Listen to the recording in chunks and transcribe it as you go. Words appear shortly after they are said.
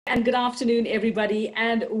and good afternoon, everybody,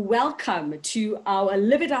 and welcome to our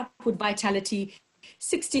Live It Up with Vitality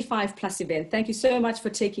 65 Plus event. Thank you so much for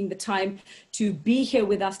taking the time to be here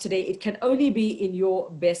with us today. It can only be in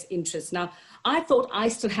your best interest. Now, I thought I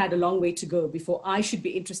still had a long way to go before I should be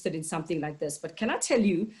interested in something like this. But can I tell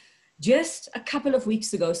you, just a couple of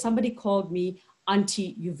weeks ago, somebody called me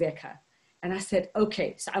Auntie Uveka. And I said,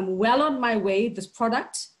 okay, so I'm well on my way. This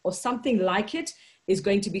product or something like it is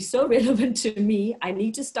going to be so relevant to me. I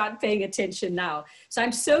need to start paying attention now. So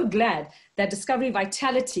I'm so glad that Discovery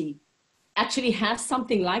Vitality actually has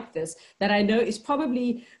something like this that I know is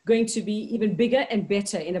probably going to be even bigger and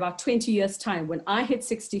better in about 20 years time when I hit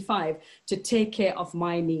 65 to take care of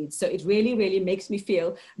my needs. So it really, really makes me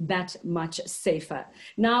feel that much safer.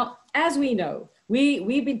 Now, as we know,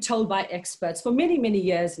 we've been told by experts for many, many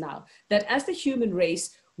years now that as the human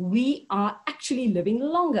race, we are actually living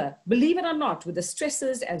longer. Believe it or not, with the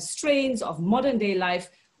stresses and strains of modern day life,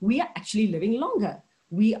 we are actually living longer.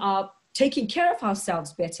 We are taking care of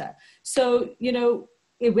ourselves better. So, you know,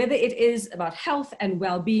 whether it is about health and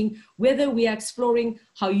well-being, whether we are exploring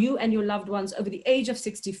how you and your loved ones over the age of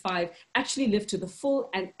 65 actually live to the full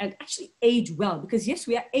and actually age well, because yes,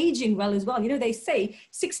 we are aging well as well. You know, they say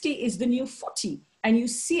 60 is the new 40. And you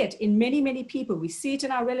see it in many, many people. We see it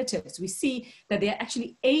in our relatives. We see that they're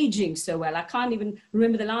actually aging so well. I can't even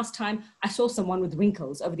remember the last time I saw someone with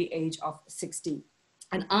wrinkles over the age of 60.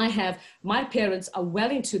 And my parents are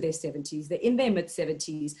well into their 70s. They're in their mid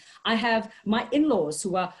 70s. I have my in-laws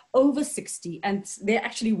who are over 60 and they're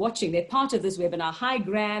actually watching. They're part of this webinar. Hi,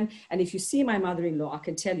 Gran. And if you see my mother-in-law, I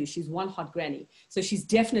can tell you she's one hot granny. So she's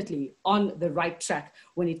definitely on the right track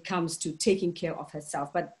when it comes to taking care of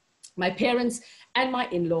herself. But my parents and my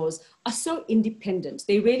in-laws are so independent.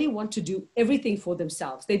 They really want to do everything for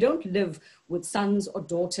themselves. They don't live with sons or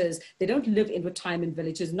daughters. They don't live in retirement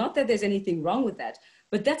villages. Not that there's anything wrong with that,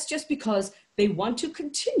 but that's just because they want to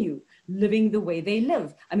continue living the way they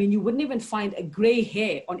live. I mean, you wouldn't even find a gray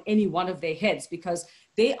hair on any one of their heads because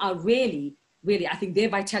they are really, I think their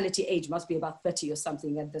vitality age must be about 30 or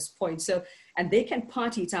something at this point. So, and they can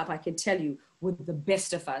party it up, I can tell you, with the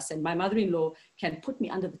best of us. And my mother-in-law can put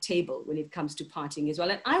me under the table when it comes to partying as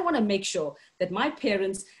well. And I want to make sure that my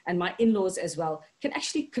parents and my in-laws as well can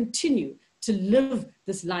actually continue to live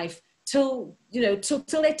this life till they're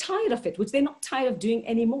tired of it, which they're not tired of doing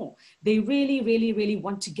anymore. They really, really, really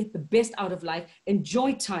want to get the best out of life,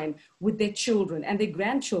 enjoy time with their children and their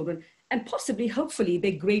grandchildren, and possibly, hopefully,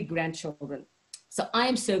 their great-grandchildren. So I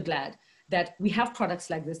am so glad that we have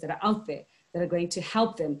products like this that are out there that are going to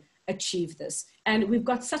help them achieve this. And we've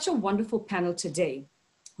got such a wonderful panel today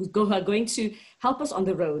who are going to help us on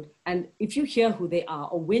the road. And if you hear who they are,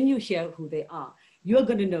 or when you hear who they are, you're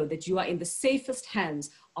going to know that you are in the safest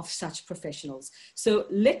hands of such professionals. So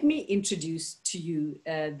let me introduce to you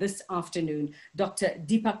this afternoon, Dr.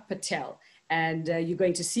 Deepak Patel. And you're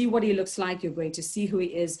going to see what he looks like. You're going to see who he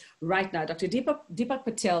is right now. Dr. Deepak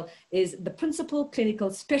Patel is the principal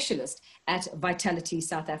clinical specialist at Vitality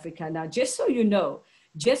South Africa. Now, just so you know,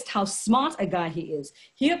 just how smart a guy he is,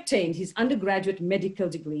 he obtained his undergraduate medical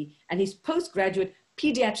degree and his postgraduate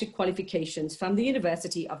pediatric qualifications from the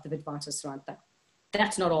University of the Witwatersrand.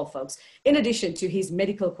 That's not all, folks. In addition to his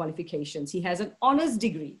medical qualifications, he has an honors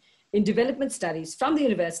degree in development studies from the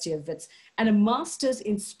University of Wits and a master's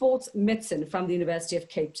in sports medicine from the University of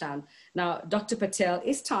Cape Town. Now, Dr. Patel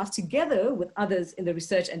is tasked together with others in the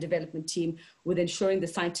research and development team with ensuring the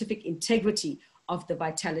scientific integrity of the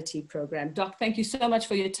Vitality program. Doc, thank you so much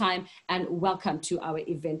for your time and welcome to our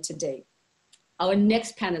event today. Our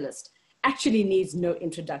next panelist actually needs no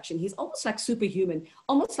introduction. He's almost like superhuman,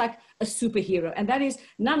 almost like a superhero, and that is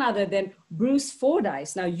none other than Bruce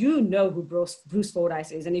Fordyce. Now, you know who Bruce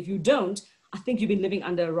Fordyce is, and if you don't, I think you've been living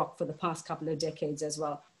under a rock for the past couple of decades as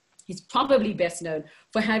well. He's probably best known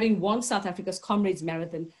for having won South Africa's Comrades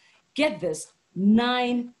Marathon, get this,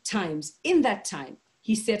 9 times. In that time,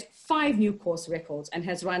 he set 5 new course records and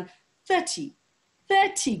has run 30,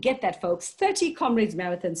 get that folks, 30 Comrades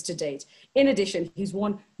Marathons to date. In addition, he's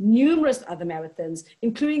won numerous other marathons,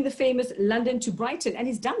 including the famous London to Brighton, and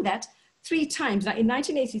he's done that 3 times. Now, in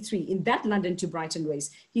 1983, in that London to Brighton race,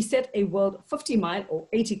 he set a world 50-mile or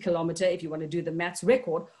 80-kilometer, if you want to do the maths,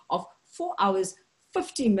 record of 4 hours,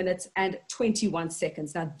 50 minutes, and 21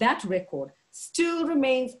 seconds. Now, that record still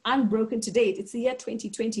remains unbroken to date. It's the year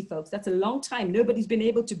 2020, folks. That's a long time. Nobody's been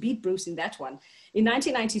able to beat Bruce in that one. In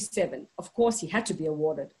 1997, of course, he had to be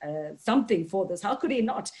awarded something for this. How could he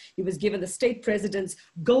not? He was given the state president's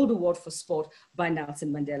Gold Award for Sport by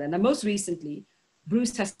Nelson Mandela. Now, most recently,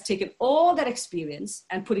 Bruce has taken all that experience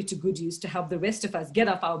and put it to good use to help the rest of us get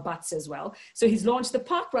off our butts as well. So he's launched the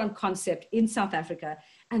Parkrun concept in South Africa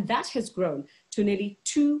And that has grown to nearly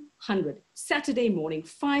 200 Saturday morning,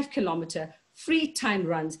 5-kilometer free time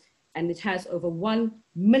runs. And it has over 1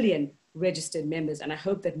 million registered members. And I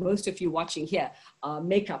hope that most of you watching here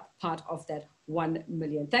make up part of that 1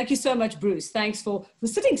 million. Thank you so much, Bruce. Thanks for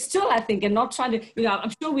sitting still, I think, and not trying to,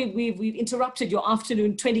 I'm sure we've interrupted your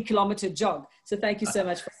afternoon 20-kilometer jog. So thank you so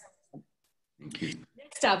much. Thank you.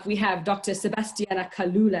 Next up, we have Dr. Sebastiana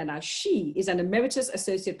Kalula. Now, she is an emeritus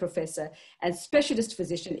associate professor and specialist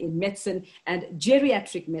physician in medicine and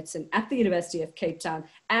geriatric medicine at the University of Cape Town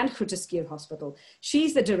and Groote Hospital.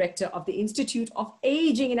 She's the director of the Institute of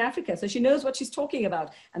Aging in Africa, so she knows what she's talking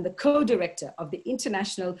about, and the co-director of the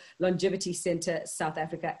International Longevity Center South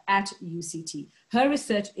Africa at UCT. Her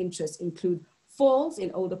research interests include falls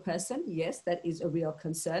in older person, yes, that is a real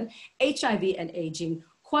concern, HIV and aging,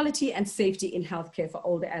 quality and safety in healthcare for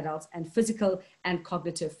older adults, and physical and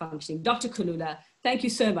cognitive functioning. Dr. Kalula, thank you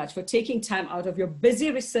so much for taking time out of your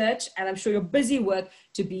busy research and I'm sure your busy work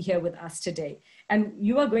to be here with us today. And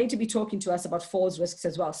you are going to be talking to us about falls risks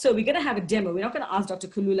as well. So we're going to have a demo. We're not going to ask Dr.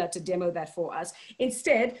 Kalula to demo that for us.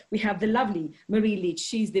 Instead, we have the lovely Marie Leach.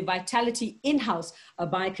 She's the Vitality in-house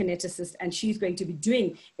biokineticist, and she's going to be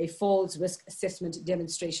doing a falls risk assessment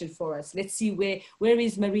demonstration for us. Let's see where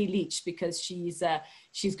is Marie Leach, because she's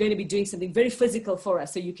going to be doing something very physical for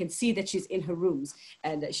us. So you can see that she's in her rooms,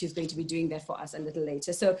 and she's going to be doing that for us a little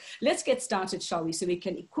later. So let's get started, shall we? So we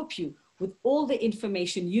can equip you with all the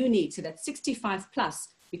information you need so that 65 plus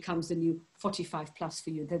becomes the new 45 plus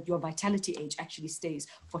for you, that your vitality age actually stays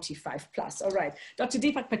 45 plus. All right, Dr.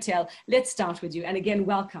 Deepak Patel, let's start with you. And again,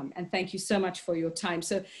 welcome and thank you so much for your time.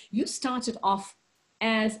 So you started off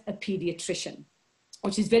as a pediatrician,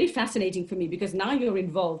 which is very fascinating for me because now you're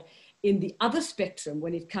involved in the other spectrum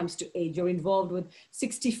when it comes to age. You're involved with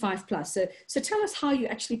 65 plus. So tell us how you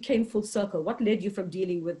actually came full circle. What led you from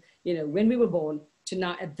dealing with, when we were born to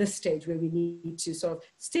now at this stage where we need to sort of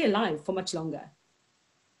stay alive for much longer?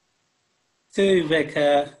 So,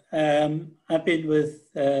 Uveka, I've been with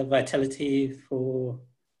Vitality for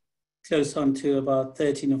close on to about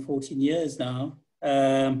 13 or 14 years now.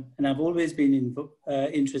 And I've always been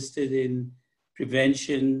interested in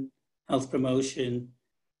prevention, health promotion.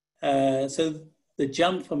 So the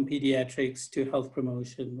jump from pediatrics to health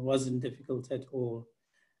promotion wasn't difficult at all.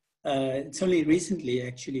 It's only recently,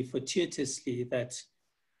 actually, fortuitously, that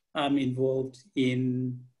I'm involved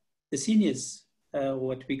in the seniors,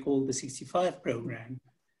 what we call the 65 program.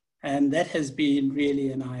 And that has been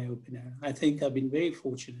really an eye-opener. I think I've been very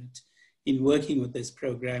fortunate in working with this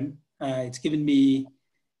program. It's given me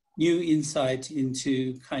new insight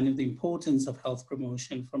into kind of the importance of health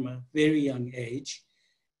promotion from a very young age.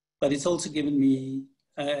 But it's also given me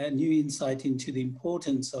a new insight into the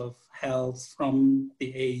importance of health from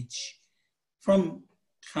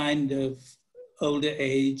kind of older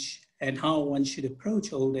age and how one should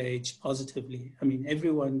approach old age positively. I mean,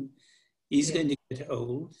 everyone is going to get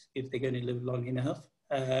old if they're going to live long enough.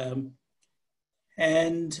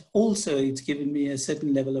 And also it's given me a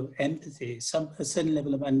certain level of empathy, a certain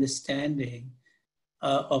level of understanding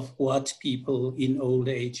of what people in old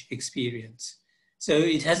age experience. So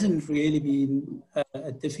it hasn't really been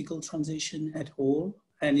a difficult transition at all,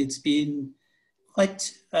 and it's been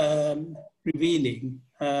quite revealing.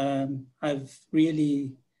 I've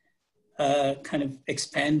really kind of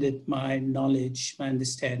expanded my knowledge, my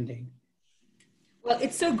understanding. Well,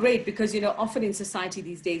 it's so great because, often in society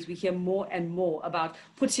these days, we hear more and more about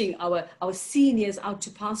putting our seniors out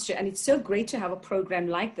to pasture. And it's so great to have a program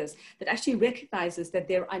like this that actually recognizes that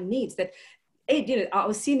there are needs, that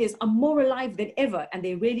our seniors are more alive than ever, and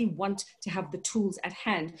they really want to have the tools at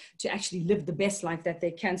hand to actually live the best life that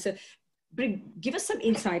they can. So give us some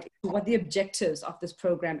insight into what the objectives of this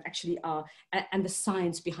program actually are and the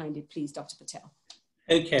science behind it, please, Dr. Patel.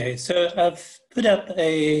 Okay, so I've put up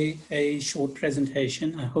a short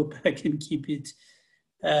presentation. I hope I can keep it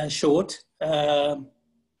short. Can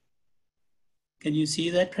you see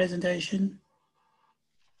that presentation?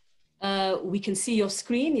 We can see your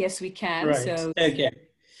screen. Yes, we can. Right. So. Okay.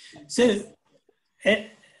 So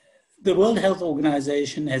the World Health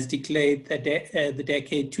Organization has declared that the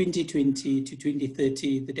decade 2020 to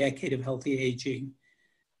 2030, the decade of healthy aging.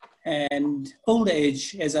 And old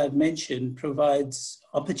age, as I've mentioned, provides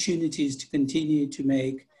opportunities to continue to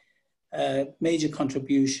make major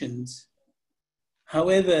contributions.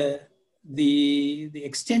 However, the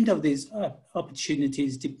extent of these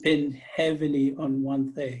opportunities depend heavily on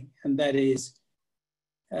one thing, and that is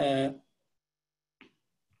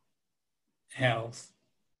health.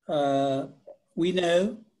 We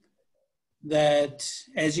know that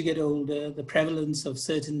as you get older, the prevalence of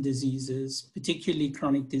certain diseases, particularly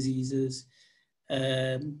chronic diseases,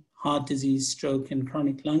 heart disease, stroke, and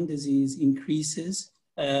chronic lung disease increases.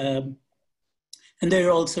 And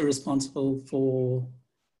they're also responsible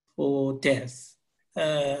for death.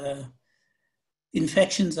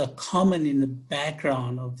 Infections are common in the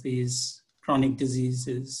background of these chronic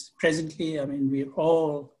diseases. Presently, I mean, we're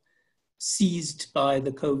all seized by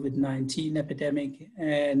the COVID-19 epidemic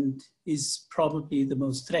and is probably the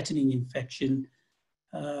most threatening infection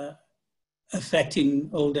affecting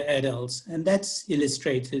older adults. And that's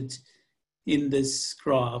illustrated in this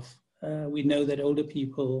graph. We know that older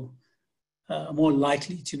people are more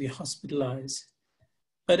likely to be hospitalized,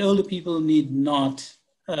 but older people need not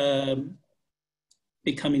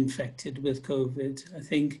become infected with COVID. I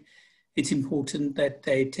think it's important that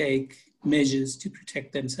they take measures to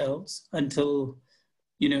protect themselves until,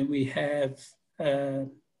 we have a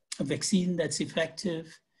vaccine that's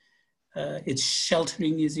effective. It's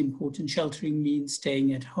sheltering is important. Sheltering means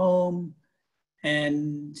staying at home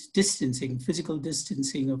and distancing, physical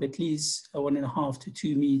distancing of at least 1.5 to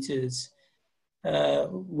 2 meters.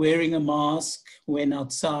 Wearing a mask when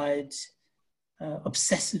outside,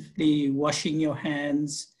 obsessively washing your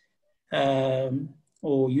hands,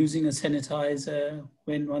 or using a sanitizer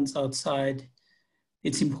when one's outside.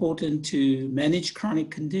 It's important to manage chronic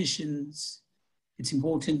conditions. It's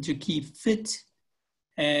important to keep fit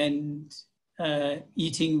and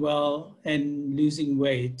eating well and losing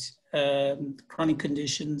weight. Chronic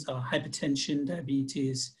conditions are hypertension,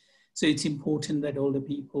 diabetes. So it's important that older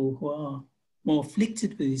people who are more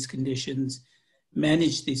afflicted with these conditions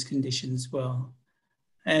manage these conditions well.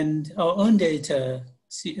 And our own data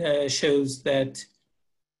shows that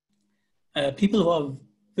people who are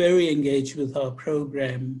very engaged with our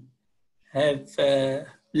program have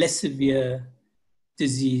less severe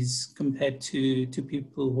disease compared to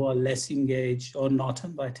people who are less engaged or not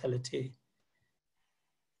on Vitality.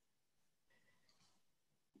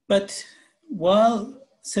 But while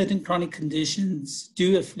certain chronic conditions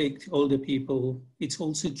do afflict older people, it's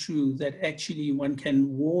also true that actually one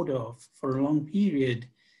can ward off for a long period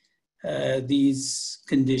these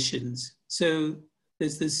conditions. So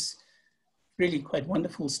there's this really quite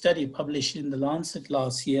wonderful study published in The Lancet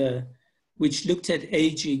last year, which looked at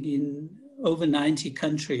aging in over 90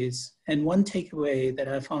 countries. And one takeaway that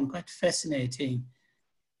I found quite fascinating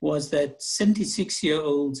was that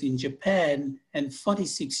 76-year-olds in Japan and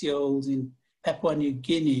 46-year-olds in Papua New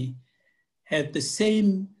Guinea have the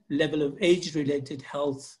same level of age-related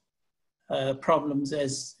health problems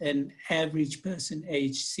as an average person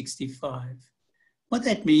aged 65. What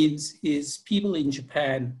that means is people in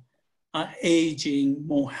Japan are aging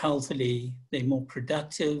more healthily, they're more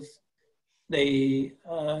productive, they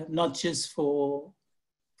not just for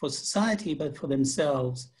society, but for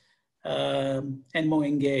themselves, and more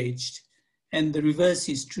engaged. And the reverse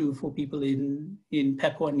is true for people in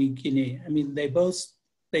Papua New Guinea. I mean,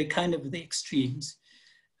 they're kind of the extremes.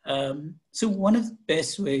 So one of the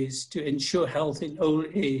best ways to ensure health in old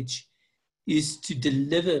age is to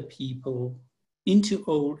deliver people into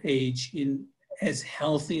old age in as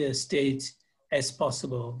healthy a state as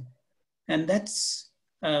possible. And that's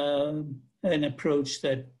an approach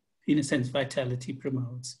that, in a sense, Vitality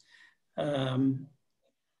promotes. And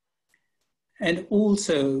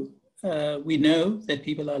also, we know that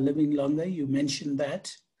people are living longer, you mentioned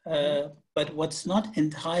that, but what's not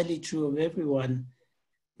entirely true of everyone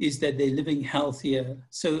is that they're living healthier.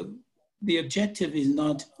 So the objective is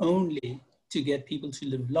not only to get people to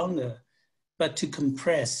live longer, but to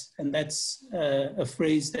compress, and that's a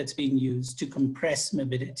phrase that's being used, to compress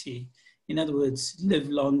morbidity. In other words, live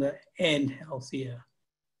longer and healthier.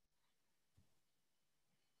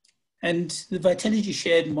 And the Vitality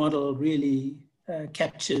Shared model really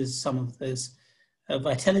captures some of this.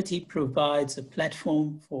 Vitality provides a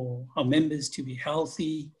platform for our members to be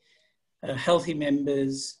healthy. Healthy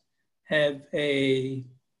members have a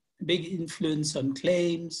big influence on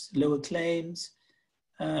claims, lower claims,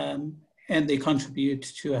 and they contribute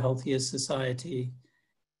to a healthier society,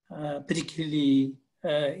 particularly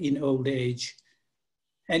in old age.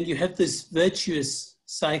 And you have this virtuous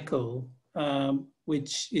cycle,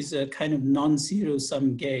 which is a kind of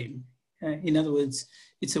non-zero-sum game. In other words,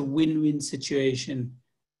 it's a win-win situation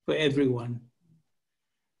for everyone.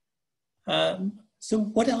 So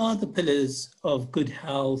what are the pillars of good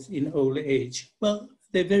health in old age? Well,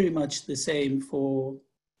 they're very much the same for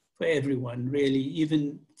everyone, really,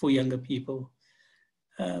 even for younger people.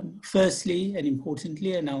 Firstly, and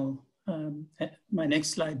importantly, and my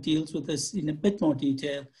next slide deals with this in a bit more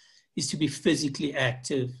detail, is to be physically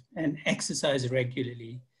active and exercise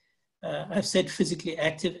regularly. I've said physically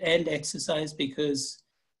active and exercise because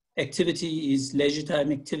Activity is leisure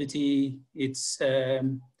time activity. It's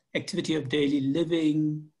activity of daily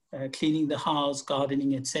living, cleaning the house,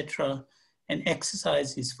 gardening, etc. And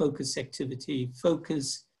exercise is focus activity,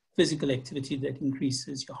 physical activity that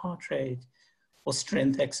increases your heart rate, or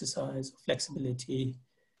strength exercise, or flexibility.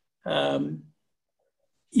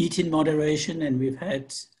 Eat in moderation, and we've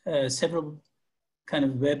had several kind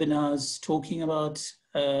of webinars talking about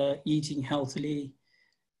eating healthily.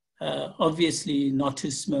 Obviously not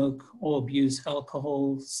to smoke or abuse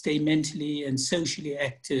alcohol, stay mentally and socially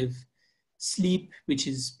active, sleep, which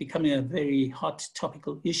is becoming a very hot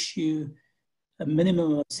topical issue, a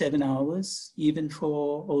minimum of 7 hours, even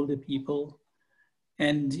for older people.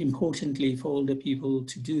 And importantly, for older people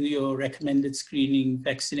to do your recommended screening,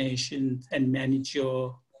 vaccination, and manage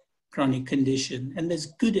your chronic condition. And there's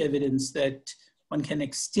good evidence that one can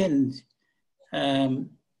extend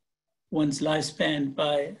one's lifespan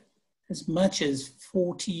by as much as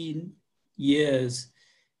 14 years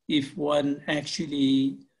if one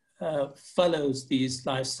actually follows these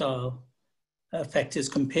lifestyle factors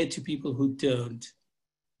compared to people who don't.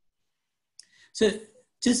 So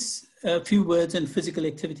just a few words on physical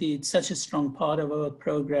activity. It's such a strong part of our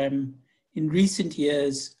program. In recent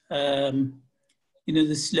years, the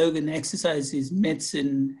slogan "exercise is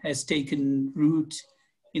medicine" has taken root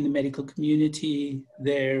in the medical community.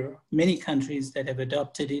 There are many countries that have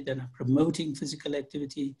adopted it and are promoting physical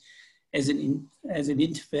activity as an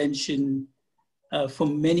intervention for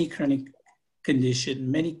many chronic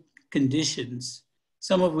conditions,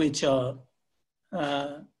 some of which are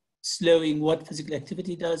slowing what physical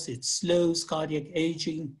activity does. It slows cardiac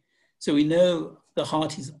aging. So we know the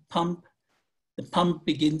heart is a pump. The pump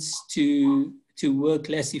begins to work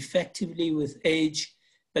less effectively with age,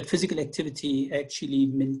 but physical activity actually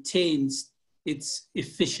maintains its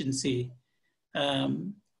efficiency.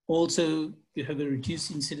 Also, you have a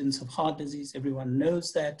reduced incidence of heart disease. Everyone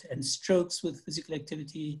knows that, and strokes with physical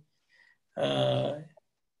activity.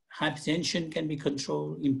 Hypertension can be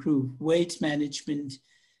controlled, improve weight management,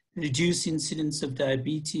 reduce incidence of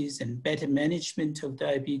diabetes and better management of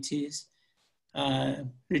diabetes,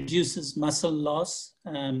 reduces muscle loss,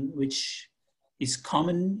 which is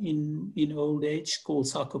common in old age, called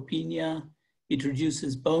sarcopenia. It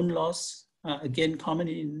reduces bone loss, again common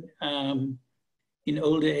in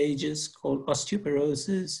older ages, called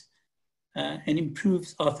osteoporosis, and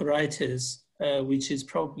improves arthritis, which is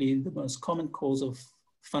probably the most common cause of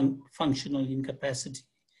functional incapacity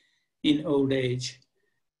in old age.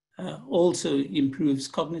 Also improves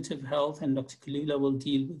cognitive health, and Dr. Kalula will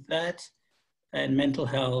deal with that, and mental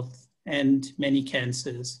health, and many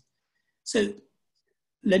cancers. So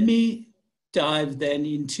let me dive then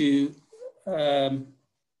into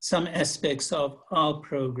some aspects of our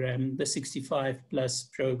program, the 65 plus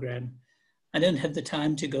program. I don't have the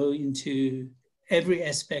time to go into every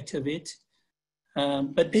aspect of it,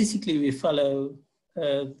 but basically we follow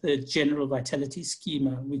the general vitality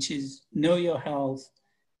schema, which is know your health,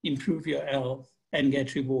 improve your health, and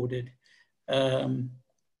get rewarded. And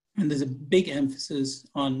there's a big emphasis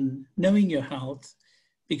on knowing your health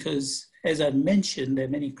because, as I mentioned, there are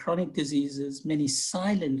many chronic diseases, many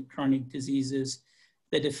silent chronic diseases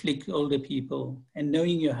that afflict older people, and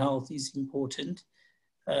knowing your health is important.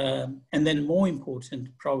 And then more important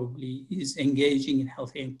probably is engaging in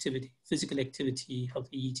healthy activity, physical activity,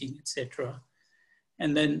 healthy eating, etc.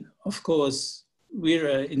 And then, of course, we're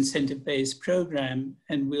an incentive-based program,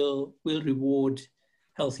 and we'll reward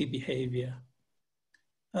healthy behavior.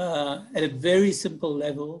 At a very simple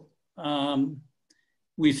level,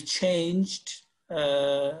 we've changed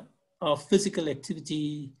our physical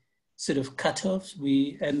activity sort of cutoffs.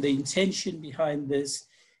 And the intention behind this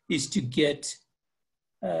is to get,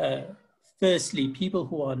 firstly, people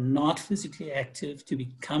who are not physically active to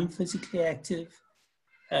become physically active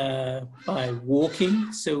by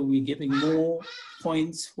walking. So we're giving more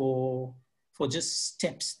points for just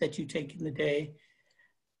steps that you take in the day.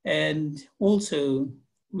 And also,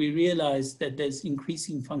 we realize that there's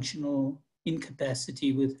increasing functional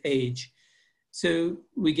incapacity with age. So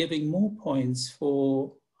we're giving more points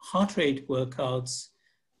for heart rate workouts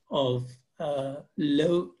of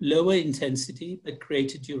lower intensity, but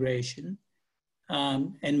greater duration,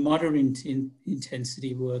 and moderate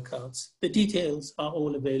intensity workouts. The details are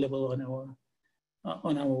all available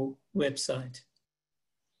on our website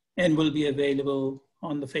and will be available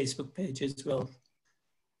on the Facebook page as well.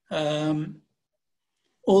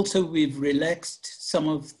 Also, we've relaxed some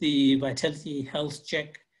of the vitality health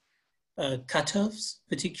check cutoffs,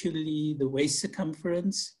 particularly the waist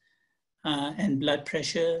circumference and blood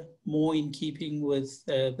pressure, more in keeping with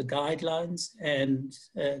the guidelines and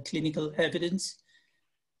clinical evidence.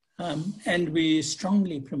 And we're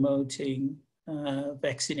strongly promoting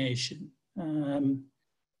vaccination.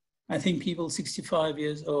 I think people 65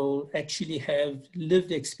 years old actually have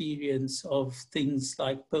lived experience of things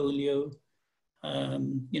like polio.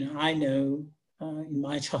 I know in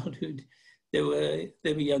my childhood, there were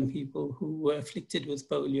young people who were afflicted with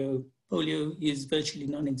polio. Polio is virtually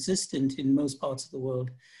non-existent in most parts of the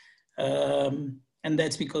world. And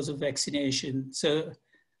that's because of vaccination. So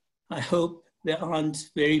I hope there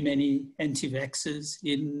aren't very many anti-vaxxers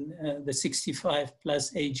in the 65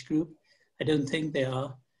 plus age group. I don't think there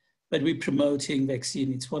are, but we're promoting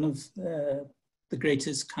vaccine. It's one of the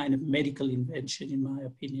greatest kind of medical invention, in my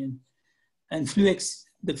opinion. And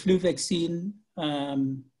the flu vaccine,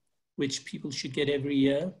 which people should get every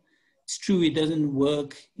year, it's true it doesn't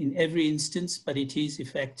work in every instance, but it is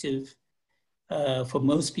effective for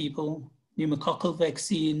most people. Pneumococcal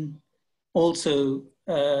vaccine, also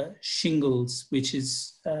shingles, which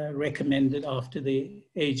is recommended after the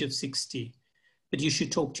age of 60. But you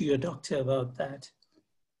should talk to your doctor about that.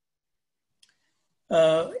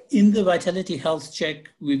 In the Vitality Health Check,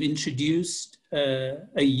 we've introduced a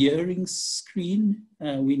hearing screen.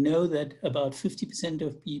 We know that about 50%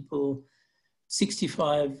 of people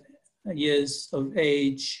 65 years of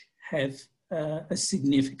age have a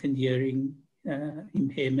significant hearing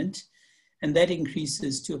impairment, and that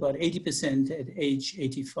increases to about 80% at age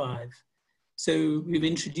 85. So we've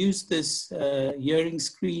introduced this hearing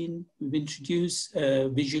screen, we've introduced a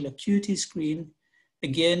visual acuity screen.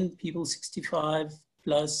 Again, people 65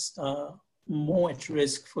 plus are more at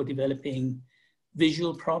risk for developing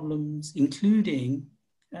visual problems, including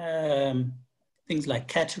things like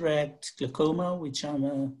cataract, glaucoma, which I'm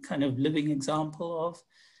a kind of living example of,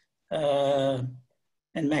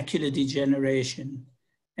 and macular degeneration.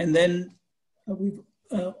 And then we've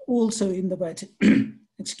also in the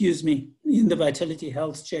in the Vitality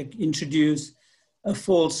Health Check introduced a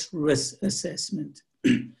false risk assessment.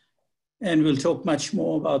 And we'll talk much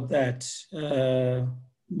more about that.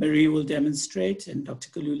 Marie will demonstrate and Dr.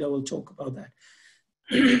 Kalula will talk about that.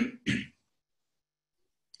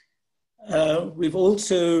 We've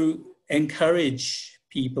also encouraged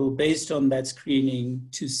people based on that screening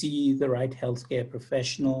to see the right healthcare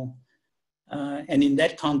professional. And in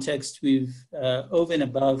that context, we've over and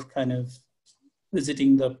above kind of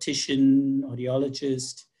visiting the optician,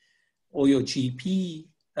 audiologist, or your GP,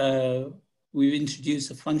 we've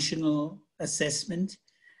introduced a functional assessment,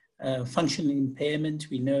 functional impairment,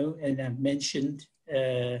 we know, and I've mentioned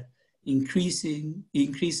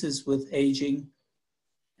increases with aging.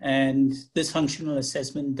 And this functional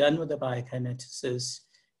assessment done with a biokineticist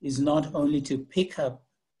is not only to pick up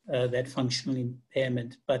that functional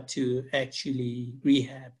impairment, but to actually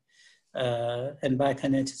rehab. And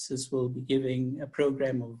biokineticists will be giving a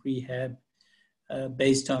program of rehab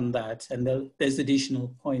based on that. And there's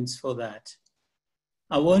additional points for that.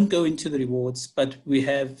 I won't go into the rewards, but we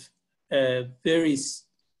have very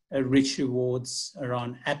rich rewards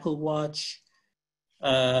around Apple Watch,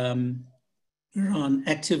 around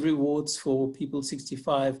active rewards for people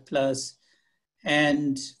 65 plus,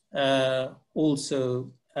 and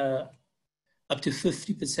also up to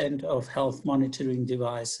 50% of health monitoring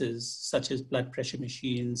devices, such as blood pressure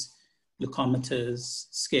machines, glucometers,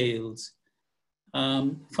 scales.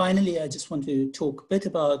 Finally, I just want to talk a bit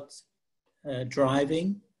about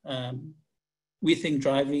driving. We think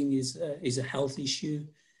driving is a health issue,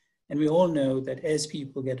 and we all know that as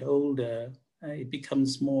people get older, it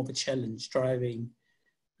becomes more of a challenge driving.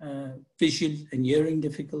 Visual and hearing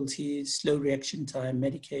difficulties, slow reaction time,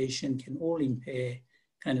 medication can all impair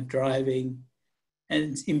kind of driving. And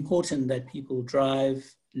it's important that people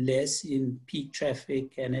drive less in peak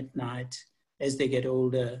traffic and at night as they get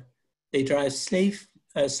older. They drive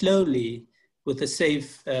slowly with a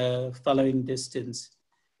safe following distance.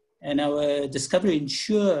 And our Discovery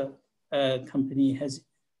Insure company has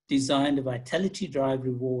designed a Vitality Drive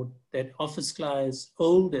reward that offers clients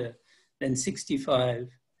older than 65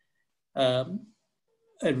 a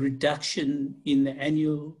reduction in the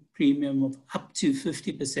annual premium of up to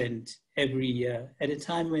 50% every year at a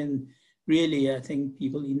time when really I think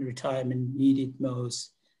people in retirement need it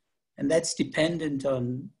most. And that's dependent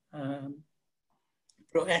on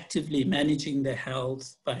proactively managing their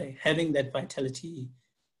health by having that Vitality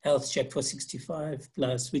Health Check for 65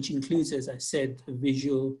 plus, which includes, as I said, a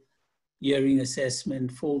visual hearing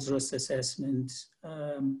assessment, false risk assessment,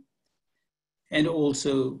 and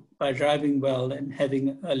also by driving well and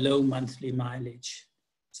having a low monthly mileage.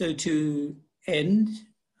 So to end,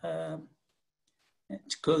 to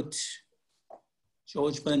quote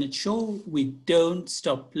George Bernard Shaw, we don't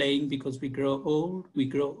stop playing because we grow old. We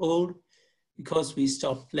grow old because we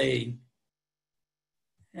stopped playing.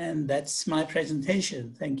 And that's my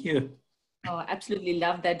presentation. Thank you. Oh, absolutely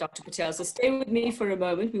love that, Dr. Patel. So stay with me for a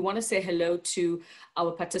moment. We want to say hello to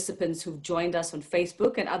our participants who've joined us on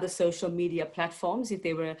Facebook and other social media platforms, if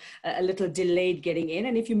they were a little delayed getting in.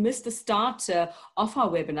 And if you missed the start of our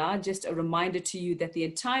webinar, just a reminder to you that the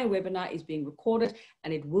entire webinar is being recorded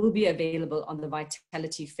and it will be available on the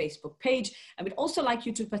Vitality Facebook page. And we'd also like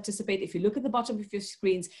you to participate. If you look at the bottom of your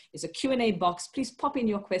screens, there's a Q&A box. Please pop in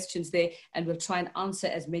your questions there and we'll try and answer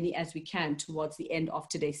as many as we can towards the end of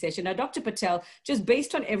today's session. Now, Dr. Patel, just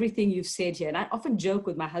based on everything you've said here, and I often joke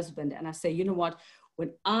with my husband and I say, you know what,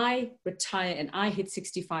 when I retire and I hit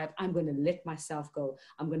 65, I'm going to let myself go.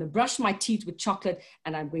 I'm going to brush my teeth with chocolate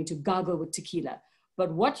and I'm going to gargle with tequila.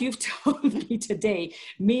 But what you've told me today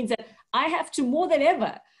means that I have to more than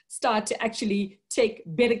ever start to actually take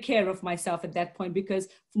better care of myself at that point, because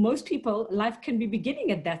for most people, life can be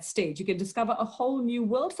beginning at that stage. You can discover a whole new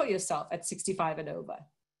world for yourself at 65 and over.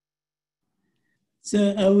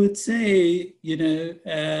 So I would say, you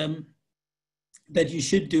know, that you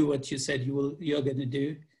should do what you said you're going to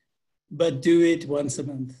do, but do it once a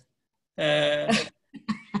month.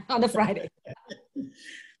 On a Friday.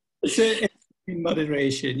 So in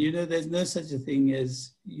moderation, you know, there's no such a thing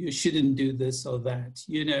as you shouldn't do this or that.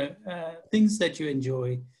 You know, things that you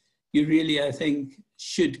enjoy, you really, I think,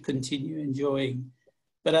 should continue enjoying.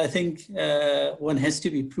 But I think one has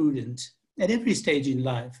to be prudent at every stage in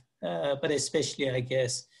life, but especially, I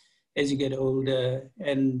guess, as you get older,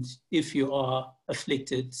 and if you are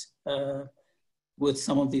afflicted with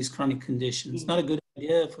some of these chronic conditions. Not a good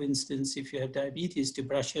idea, for instance, if you have diabetes, to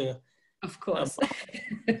brush your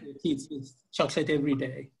teeth with chocolate every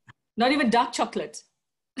day. Not even dark chocolate.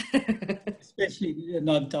 Especially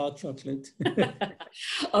not dark chocolate.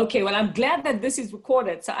 Okay, well, I'm glad that this is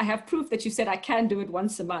recorded. So I have proof that you said I can do it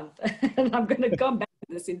once a month. And I'm going to come back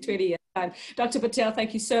to this in 20 years' time. Dr. Patel,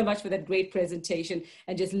 thank you so much for that great presentation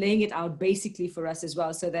and just laying it out basically for us as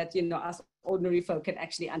well, so that, you know, us ordinary folk can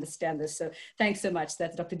actually understand this. So thanks so much.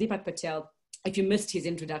 That's Dr. Deepak Patel. If you missed his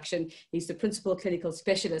introduction, he's the Principal Clinical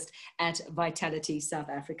Specialist at Vitality South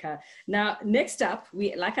Africa. Now, next up,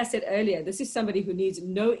 like I said earlier, this is somebody who needs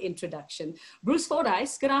no introduction. Bruce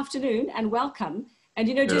Fordyce, good afternoon and welcome. And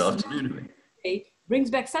you know, just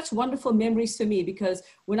brings back such wonderful memories for me, because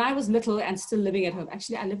when I was little and still living at home,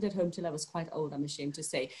 actually I lived at home till I was quite old, I'm ashamed to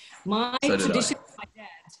say. My tradition with my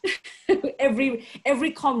dad,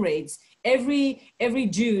 every comrades, every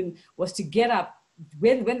June was to get up.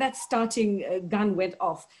 When that starting gun went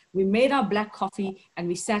off, we made our black coffee and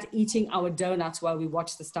we sat eating our donuts while we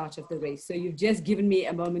watched the start of the race. So you've just given me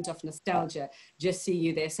a moment of nostalgia, just seeing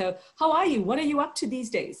you there. So how are you? What are you up to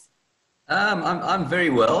these days? I'm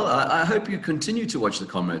very well. I hope you continue to watch the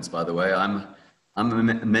comrades, by the way. I'm a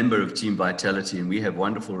member of Team Vitality and we have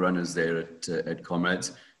wonderful runners there at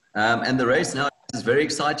Comrades. And the race now is very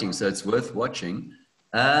exciting, so it's worth watching.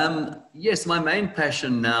 Yes, my main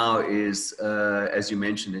passion now is, as you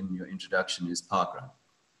mentioned in your introduction, is Parkrun.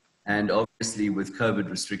 And obviously with COVID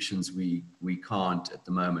restrictions, we can't at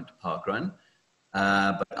the moment Parkrun.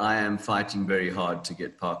 But I am fighting very hard to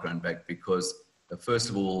get Parkrun back because, first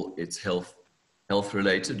of all, it's health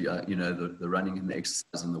related, you know, the running and the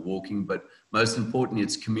exercise and the walking, but most importantly,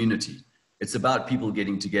 it's community. It's about people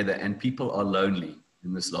getting together, and people are lonely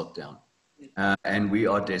in this lockdown. And we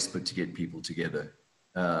are desperate to get people together.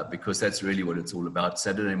 Because that's really what it's all about.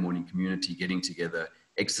 Saturday morning community, getting together,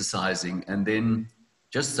 exercising, and then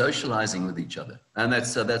just socializing with each other. And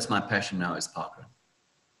that's my passion now, is Parkrun.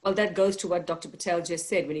 Well, that goes to what Dr. Patel just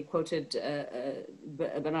said when he quoted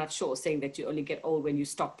Bernard Shaw saying that you only get old when you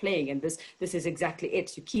stop playing. And this is exactly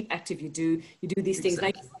it. You keep active, you do these things.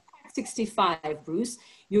 Exactly. Now, you're 65, Bruce.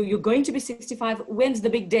 You're going to be 65. When's the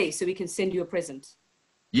big day so we can send you a present?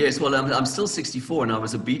 Yes, well, I'm still 64, and I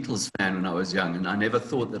was a Beatles fan when I was young, and I never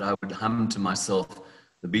thought that I would hum to myself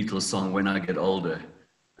the Beatles song When I Get Older,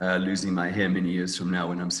 losing my hair many years from now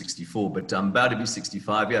when I'm 64. But I'm about to be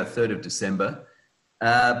 65, 3rd of December.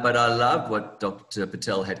 But I loved what Dr.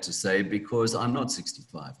 Patel had to say, because I'm not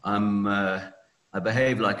 65. I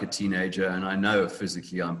behave like a teenager, and I know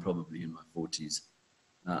physically I'm probably in my 40s.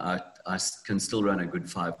 I can still run a good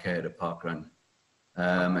 5K at a parkrun.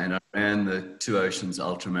 And I ran the Two Oceans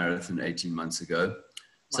Ultra Marathon 18 months ago.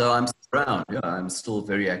 So I'm still around. Yeah, I'm still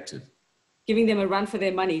very active. Giving them a run for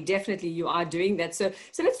their money. Definitely you are doing that. So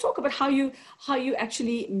let's talk about how you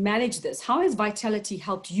actually manage this. How has Vitality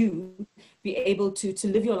helped you be able to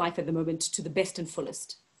live your life at the moment to the best and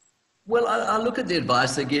fullest? Well, I look at the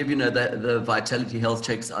advice they give, you know, the Vitality health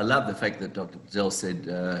checks. I love the fact that Dr. Patel said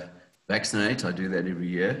vaccinate. I do that every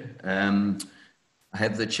year. I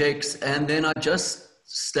have the checks, and then I just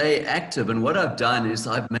stay active. And what I've done is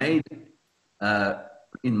I've made,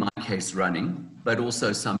 in my case, running, but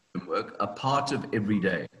also some gym work, a part of every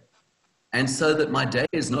day. And so that my day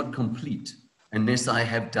is not complete unless I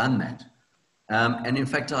have done that. And in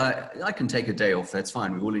fact, I can take a day off. That's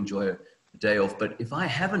fine. We all enjoy a day off. But if I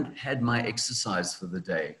haven't had my exercise for the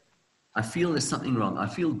day, I feel there's something wrong. I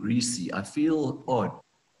feel greasy. I feel odd.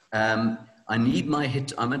 I need my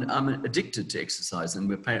hit. I'm addicted to exercise,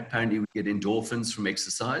 and apparently we get endorphins from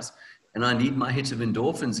exercise, and I need my hit of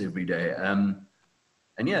endorphins every day.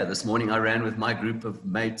 And yeah, this morning I ran with my group of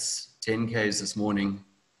mates, 10Ks this morning,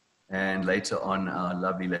 and later on our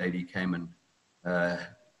lovely lady came and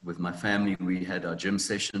with my family we had our gym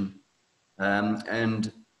session,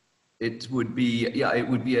 and it would be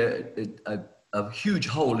a huge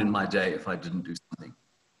hole in my day if I didn't do something.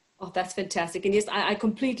 Oh, that's fantastic. And yes, I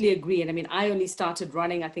completely agree. And I mean, I only started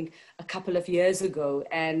running, I think, a couple of years ago,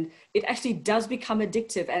 and it actually does become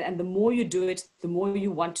addictive. And the more you do it, the more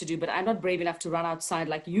you want to do. But I'm not brave enough to run outside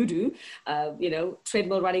like you do,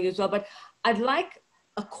 treadmill running as well. But I'd like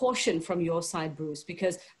a caution from your side, Bruce,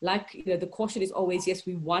 because the caution is always, yes,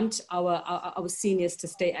 we want our seniors to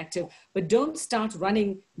stay active, but don't start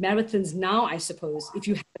running marathons now, I suppose, if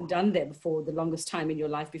you haven't done them for the longest time in your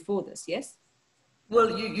life before this, yes?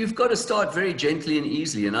 Well, you've got to start very gently and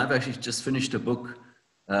easily. And I've actually just finished a book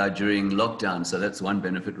during lockdown. So that's one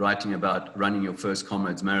benefit, writing about running your first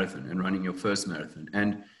Comrades Marathon and running your first marathon.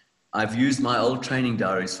 And I've used my old training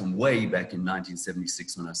diaries from way back in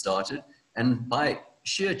 1976 when I started. And by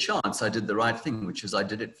sheer chance, I did the right thing, which is I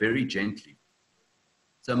did it very gently.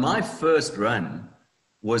 So my first run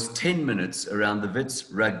was 10 minutes around the Wits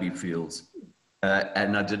rugby fields.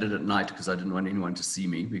 And I did it at night because I didn't want anyone to see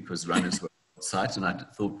me, because runners were outside and I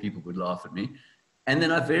thought people would laugh at me. And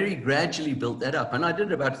then I very gradually built that up. And I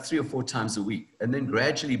did it about 3 or 4 times a week, and then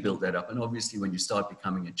gradually built that up. And obviously when you start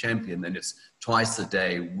becoming a champion, then it's twice a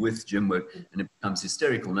day with gym work, and it becomes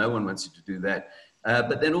hysterical. No one wants you to do that.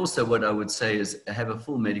 But then also what I would say is have a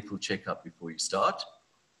full medical checkup before you start.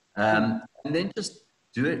 And then just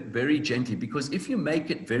do it very gently, because if you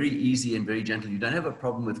make it very easy and very gentle, you don't have a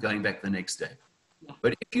problem with going back the next day.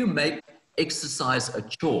 But if you make exercise a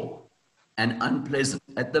chore and unpleasant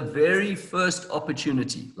at the very first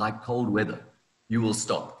opportunity, like cold weather, you will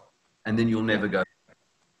stop, and then you'll never go.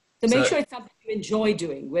 So make sure it's something you enjoy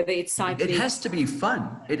doing, whether it's cycling. It has to be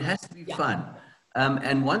fun. It has to be fun.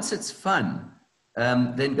 And once it's fun,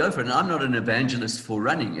 then go for it. And I'm not an evangelist for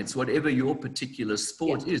running. It's whatever your particular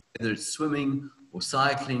sport is, whether it's swimming or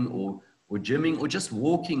cycling or gymming or just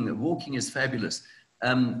walking. Walking is fabulous.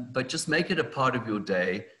 But just make it a part of your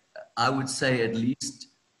day. I would say at least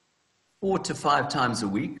 4 to 5 times a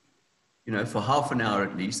week, for half an hour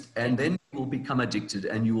at least, and then you will become addicted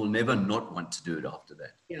and you will never not want to do it after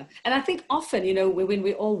that. Yeah. And I think often, when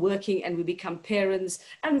we're all working and we become parents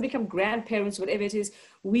and we become grandparents, whatever it is,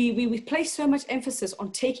 we place so much emphasis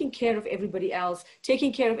on taking care of everybody else,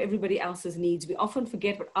 taking care of everybody else's needs. We often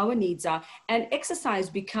forget what our needs are, and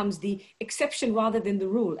exercise becomes the exception rather than the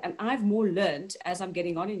rule. And I've more learned as I'm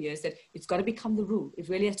getting on in years that it's got to become the rule. It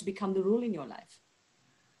really has to become the rule in your life.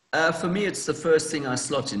 For me, it's the first thing I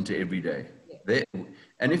slot into every day.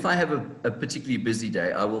 And if I have a particularly busy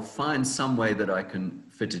day, I will find some way that I can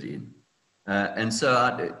fit it in. And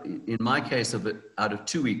so in my case, out of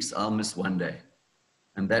 2 weeks, I'll miss 1 day.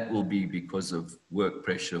 And that will be because of work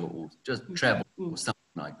pressure or just travel or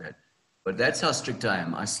something like that. But that's how strict I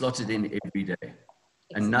am. I slot it in every day,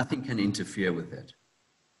 and nothing can interfere with that.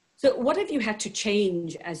 So what have you had to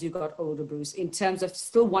change as you got older, Bruce, in terms of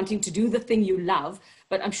still wanting to do the thing you love,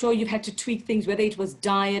 but I'm sure you've had to tweak things, whether it was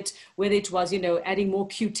diet, whether it was, adding more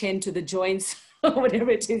Q10 to the joints, or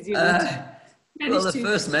whatever it is. Well, the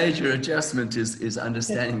first major adjustment is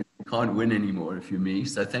understanding that you can't win anymore if you're me.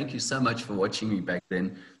 So thank you so much for watching me back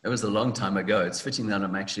then. That was a long time ago. It's fitting that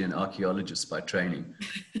I'm actually an archaeologist by training.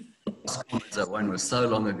 That one was so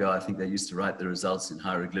long ago, I think they used to write the results in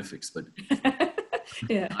hieroglyphics, but...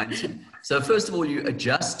 Yeah. So first of all, you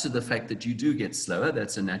adjust to the fact that you do get slower.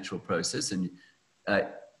 That's a natural process, and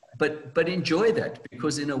but enjoy that,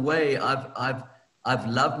 because in a way I've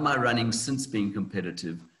loved my running since being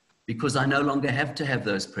competitive, because I no longer have to have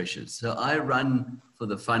those pressures. So I run for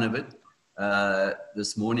the fun of it.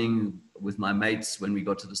 This morning with my mates, when we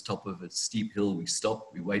got to the top of a steep hill, we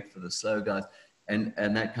stop, we wait for the slow guys, and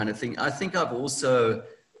that kind of thing. I think I've also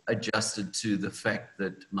adjusted to the fact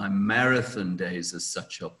that my marathon days as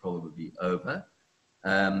such are probably over.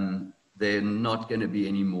 They're not going to be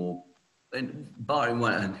any more, and barring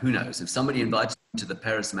one, and who knows, if somebody invites me to the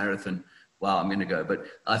Paris Marathon wow, I'm going to go. But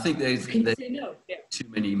I think there's No. Yeah. too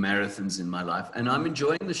many marathons in my life. And I'm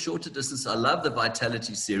enjoying the shorter distance. I love the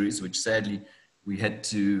Vitality series, which sadly we had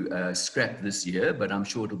to scrap this year, but I'm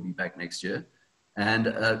sure it'll be back next year. And,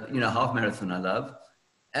 half marathon I love.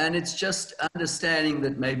 And it's just understanding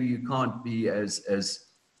that maybe you can't be as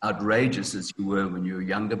outrageous as you were when you were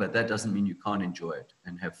younger, but that doesn't mean you can't enjoy it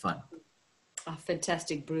and have fun. Oh,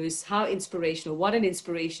 fantastic, Bruce. How inspirational. What an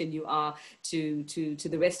inspiration you are to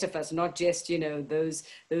the rest of us, not just, those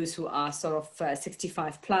who are sort of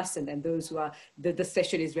 65 plus and those who are, the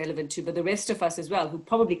session is relevant to, but the rest of us as well, who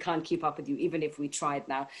probably can't keep up with you, even if we tried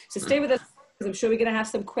now. So stay with us, because I'm sure we're going to have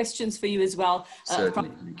some questions for you as well.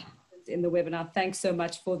 Certainly. In the webinar. Thanks so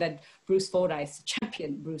much for that, Bruce Fordyce,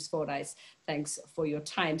 champion Bruce Fordyce. Thanks for your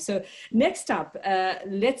time. So next up,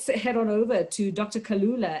 let's head on over to Dr.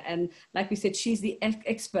 Kalula. And like we said, she's the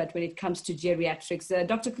expert when it comes to geriatrics.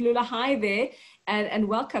 Dr. Kalula, hi there, and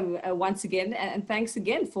welcome once again. And thanks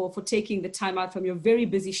again for taking the time out from your very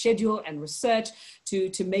busy schedule and research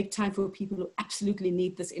to make time for people who absolutely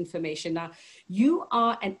need this information. Now, you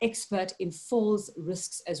are an expert in falls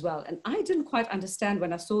risks as well. And I didn't quite understand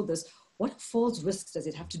when I saw this. What falls risks? Does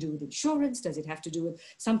it have to do with insurance? Does it have to do with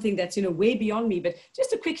something that's, way beyond me? But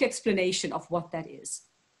just a quick explanation of what that is.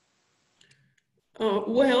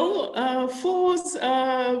 Falls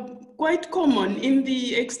are quite common in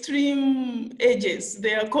the extreme ages.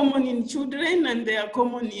 They are common in children and they are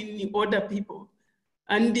common in older people.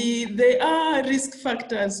 And they are risk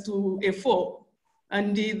factors to a fall.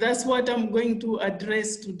 And that's what I'm going to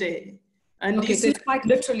address today. And okay, so it's quite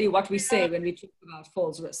literally what we say when we talk about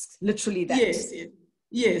falls risks, literally that.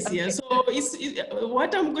 Yes. Okay. So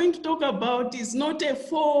what I'm going to talk about is not a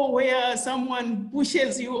fall where someone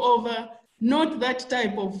pushes you over, not that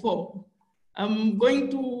type of fall. I'm going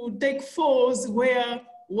to take falls where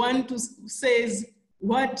one says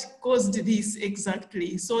what caused this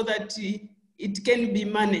exactly, so that it can be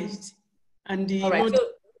managed and not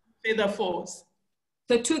further falls.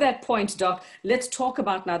 So to that point, Doc, let's talk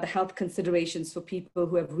about now the health considerations for people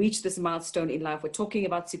who have reached this milestone in life. We're talking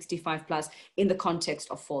about 65 plus in the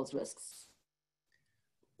context of falls risks.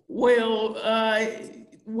 Well,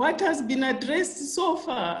 what has been addressed so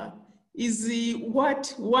far is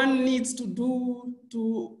what one needs to do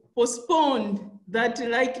to postpone that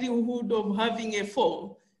likelihood of having a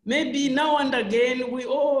fall. Maybe now and again we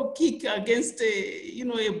all kick against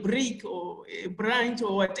a brick or a branch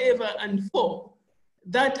or whatever and fall.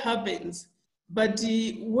 That happens. But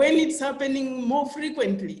when it's happening more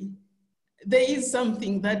frequently, there is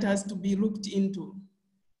something that has to be looked into.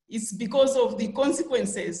 It's because of the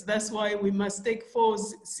consequences. That's why we must take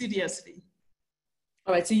falls seriously.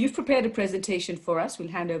 All right, so you've prepared a presentation for us. We'll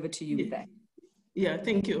hand over to you with that. Yeah,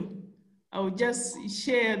 thank you. I'll just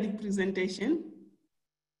share the presentation.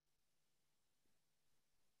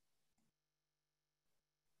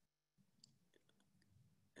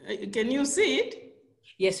 Can you see it?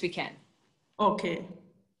 Yes, we can. Okay.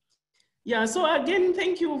 Yeah, so again,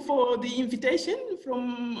 thank you for the invitation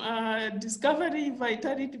from Discovery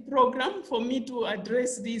Vitality Program for me to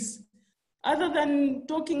address this. Other than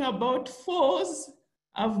talking about falls,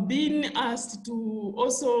 I've been asked to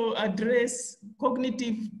also address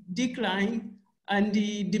cognitive decline and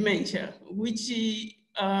dementia, which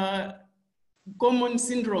are common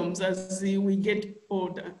syndromes as we get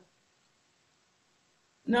older.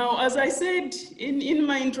 Now, as I said in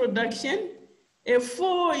my introduction, a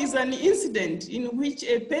fall is an incident in which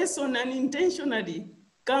a person unintentionally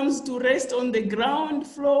comes to rest on the ground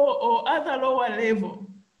floor or other lower level,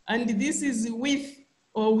 and this is with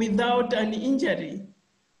or without an injury.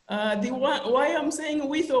 Why I'm saying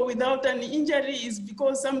with or without an injury is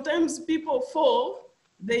because sometimes people fall,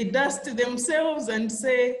 they dust themselves and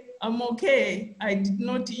say, I'm okay, I did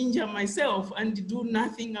not injure myself, and do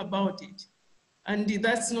nothing about it. And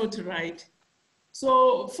that's not right.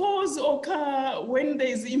 So falls occur when there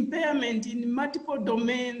is impairment in multiple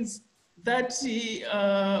domains that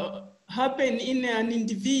happen in an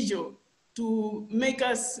individual to make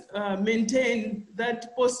us maintain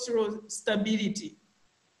that postural stability.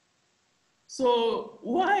 So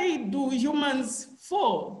why do humans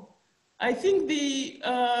fall? I think the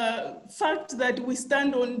fact that we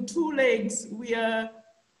stand on two legs, we are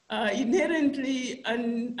inherently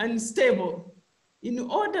unstable. In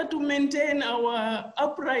order to maintain our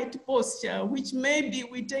upright posture, which maybe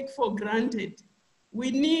we take for granted,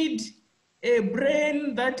 we need a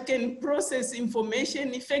brain that can process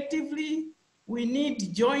information effectively. We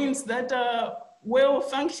need joints that are well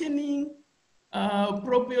functioning,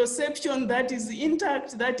 proprioception that is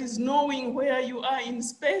intact, that is knowing where you are in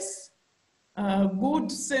space,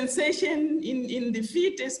 good sensation in the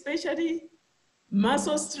feet especially,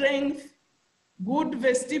 muscle strength, good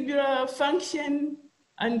vestibular function,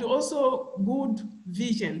 and also good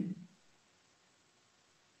vision.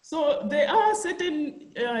 So there are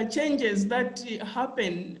certain changes that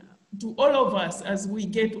happen to all of us as we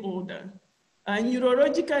get older.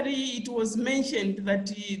 Neurologically, it was mentioned that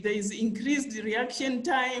there is increased reaction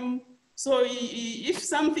time. So if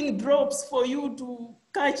something drops for you to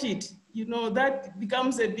catch it, you know, that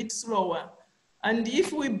becomes a bit slower. And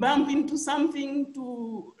if we bump into something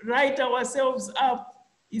to write ourselves up,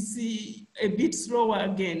 it's a bit slower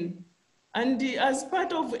again. And as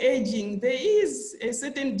part of aging, there is a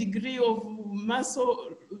certain degree of loss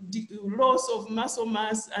of muscle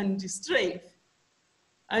mass and strength.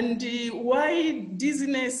 And why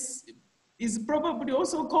dizziness is probably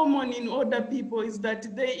also common in older people is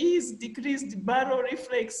that there is decreased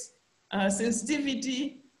baroreflex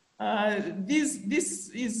sensitivity. This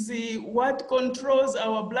is what controls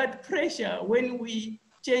our blood pressure when we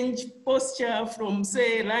change posture from,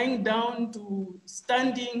 say, lying down to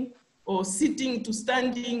standing or sitting to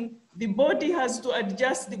standing. The body has to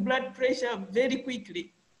adjust the blood pressure very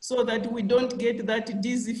quickly so that we don't get that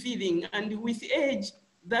dizzy feeling. And with age,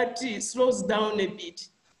 that slows down a bit.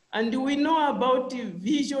 And we know about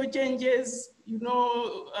visual changes, you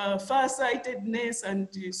know, farsightedness and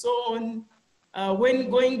so on. When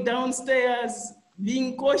going downstairs,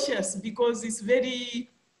 being cautious because it's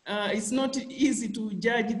not easy to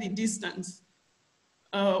judge the distance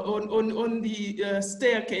on the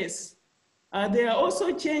staircase. There are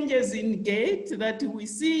also changes in gait that we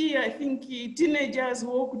see. I think teenagers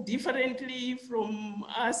walk differently from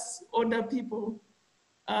us older people.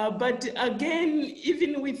 But again,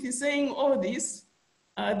 even with saying all this,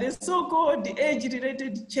 the so-called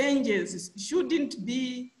age-related changes shouldn't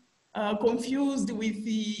be confused with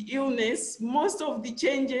the illness. Most of the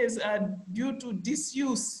changes are due to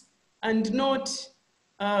disuse and not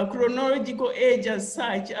chronological age as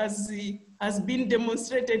such, as has been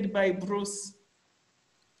demonstrated by Bruce.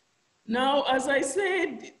 Now, as I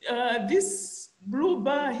said, this blue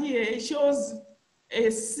bar here shows a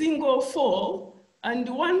single fall, and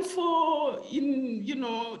one fall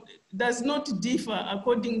does not differ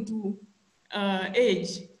according to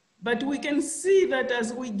age. But we can see that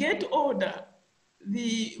as we get older,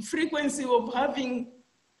 the frequency of having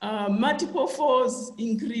multiple falls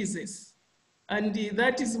increases. And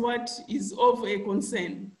that is what is of a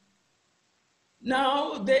concern.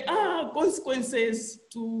 Now, there are consequences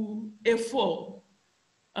to a fall.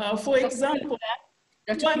 For example,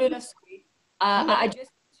 Dr. Kalula,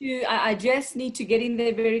 I just need to get in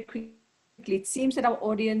there very quickly. It seems that our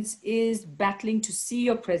audience is battling to see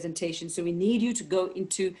your presentation, so we need you to go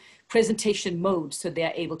into presentation mode so they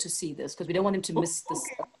are able to see this, because we don't want them to miss this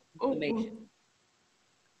information.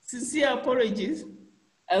 Sincere apologies.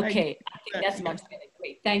 Okay, I think that's much better.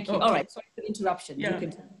 Great, thank you. Okay. All right, sorry for the interruption. Yeah.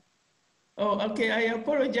 Oh, okay, I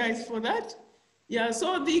apologize for that. Yeah,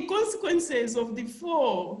 so the consequences of the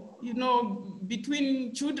fall, you know,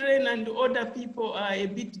 between children and older people are a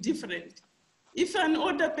bit different. If an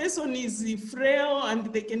older person is frail and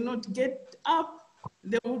they cannot get up,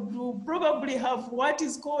 they would probably have what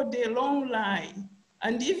is called a long lie.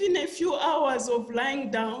 And even a few hours of lying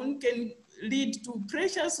down can lead to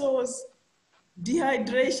pressure sores,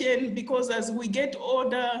 dehydration, because as we get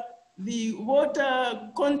older, the water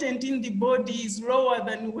content in the body is lower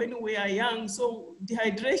than when we are young. So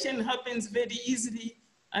dehydration happens very easily,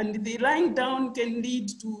 and the lying down can lead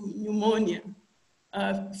to pneumonia.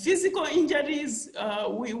 Physical injuries,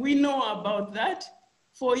 we know about that.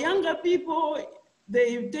 For younger people,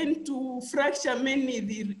 they tend to fracture mainly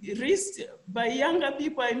the wrist. By younger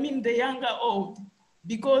people, I mean the younger old,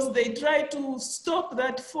 because they try to stop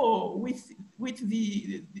that fall with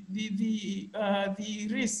the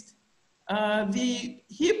wrist. The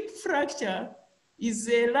hip fracture is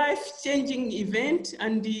a life-changing event,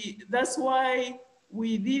 and that's why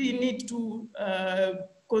we really need to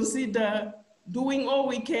consider doing all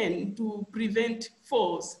we can to prevent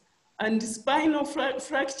falls. And spinal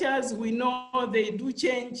fractures, we know they do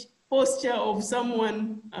change posture of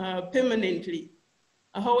someone permanently.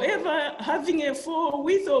 However, having a fall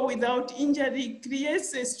with or without injury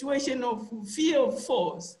creates a situation of fear of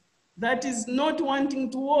falls. That is not wanting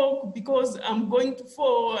to walk because I'm going to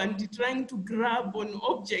fall and trying to grab on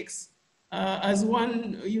objects as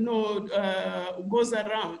one goes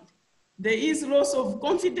around. There is loss of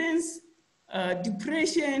confidence,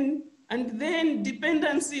 depression, and then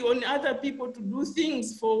dependency on other people to do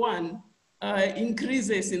things for one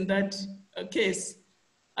increases in that case.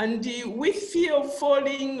 And with fear of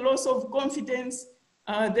falling, loss of confidence,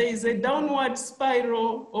 there is a downward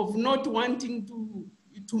spiral of not wanting to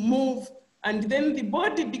move and then the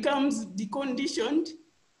body becomes deconditioned,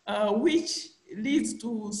 which leads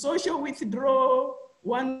to social withdrawal.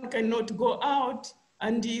 One cannot go out,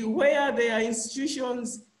 and where there are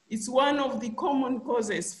institutions, it's one of the common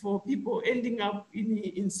causes for people ending up in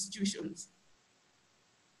institutions.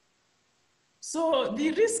 So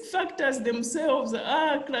the risk factors themselves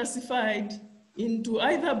are classified into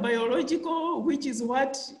either biological, which is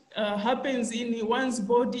what happens in one's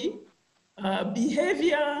body,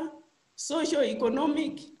 behavior,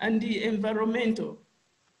 socio-economic, and the environmental.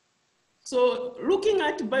 So looking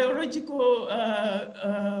at biological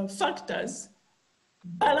factors,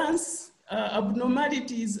 balance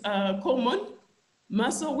abnormalities are common.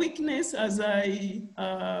 Muscle weakness, as I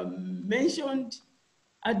mentioned,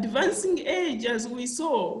 advancing age, as we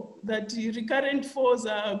saw, that recurrent falls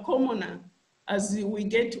are commoner as we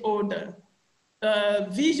get older.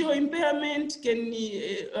 Visual impairment can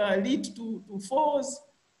lead to falls.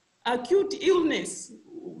 Acute illness,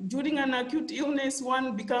 during an acute illness,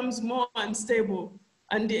 one becomes more unstable,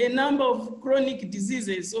 and a number of chronic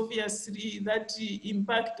diseases, obviously, that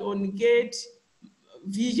impact on gait,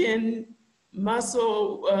 vision,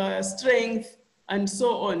 muscle strength, and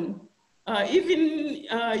so on. Even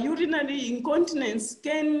urinary incontinence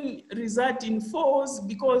can result in falls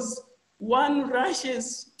because one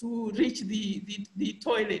rushes to reach the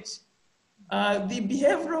toilet. The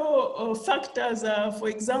behavioral factors are, for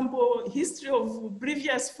example, history of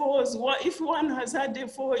previous falls. If one has had a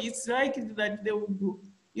fall, it's likely that they will,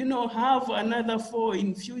 have another fall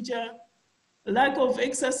in future. Lack of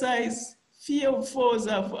exercise, fear of falls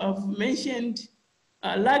I've mentioned.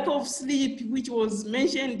 Lack of sleep, which was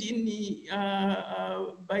mentioned in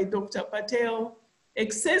by Dr. Patel.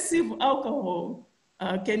 Excessive alcohol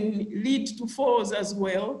can lead to falls as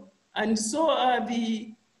well. And so are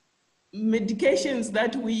the medications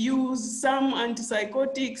that we use, some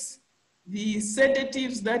antipsychotics, the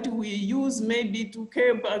sedatives that we use maybe to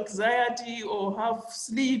curb anxiety or have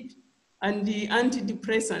sleep, and the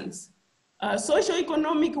antidepressants.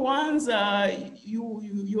 Socioeconomic ones are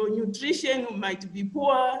your nutrition might be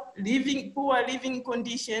poor living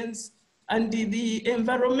conditions, and the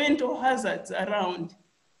environmental hazards around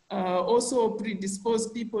also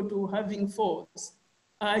predispose people to having falls.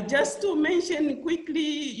 Just to mention quickly,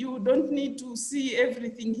 you don't need to see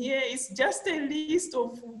everything here. It's just a list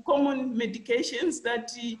of common medications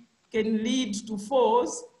that can lead to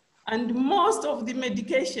falls, and most of the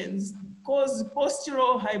medications cause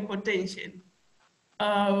postural hypotension.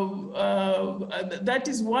 That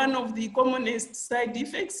is one of the commonest side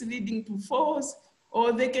effects leading to falls,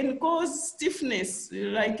 or they can cause stiffness,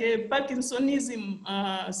 like a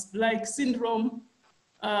Parkinsonism-like syndrome.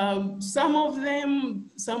 Some of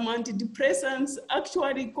them, some antidepressants,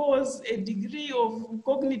 actually cause a degree of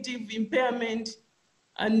cognitive impairment,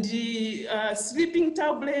 and sleeping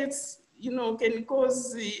tablets, can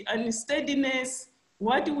cause unsteadiness.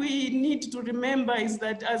 What we need to remember is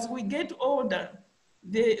that as we get older,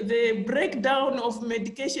 the breakdown of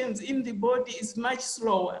medications in the body is much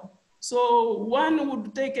slower. So one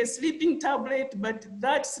would take a sleeping tablet, but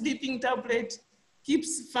that sleeping tablet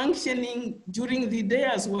keeps functioning during the day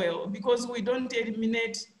as well, because we don't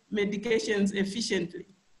eliminate medications efficiently.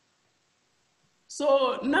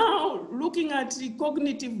 So now looking at the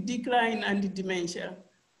cognitive decline and dementia.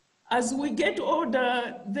 As we get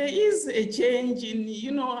older, there is a change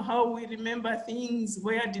in how we remember things.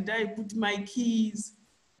 Where did I put my keys?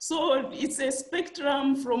 So it's a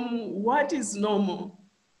spectrum from what is normal,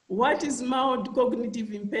 what is mild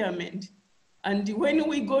cognitive impairment. And when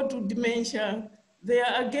we go to dementia, there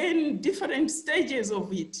are again different stages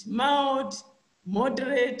of it: mild,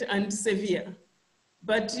 moderate, and severe.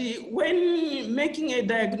 But when making a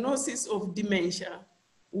diagnosis of dementia,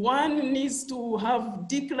 one needs to have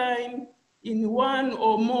decline in one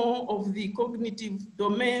or more of the cognitive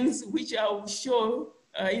domains, which I will show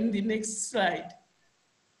in the next slide.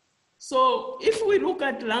 So if we look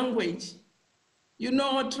at language,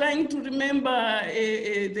 trying to remember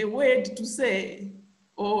the word to say,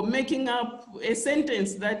 or making up a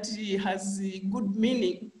sentence that has good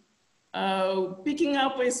meaning, picking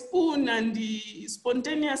up a spoon and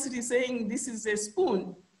spontaneously saying this is a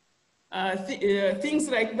spoon, things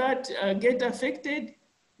like that get affected.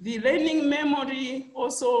 The learning memory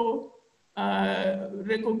also,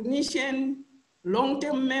 recognition,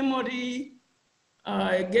 long-term memory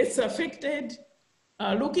gets affected.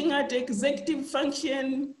 Looking at executive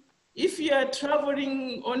function, if you are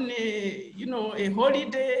traveling on a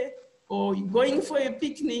holiday or going for a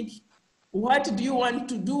picnic, what do you want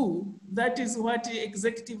to do? That is what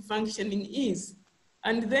executive functioning is.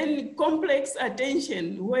 And then complex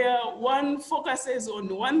attention, where one focuses on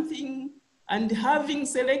one thing and having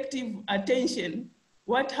selective attention,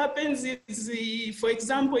 what happens is, for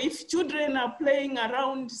example, if children are playing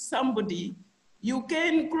around somebody, you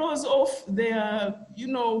can close off their,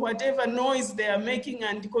 whatever noise they are making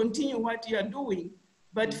and continue what you are doing.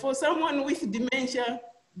 But for someone with dementia,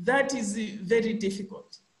 that is very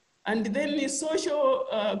difficult. And then the social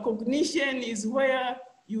cognition is where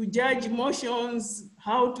you judge emotions,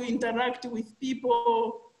 how to interact with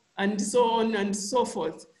people, and so on and so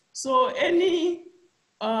forth. So any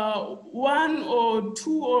one or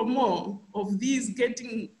two or more of these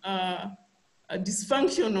getting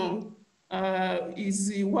dysfunctional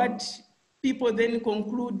is what people then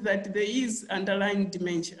conclude that there is underlying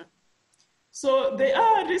dementia. So there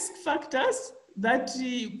are risk factors that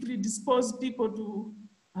predispose people to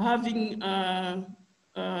having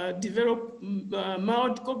develop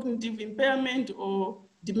mild cognitive impairment or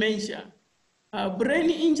dementia. Brain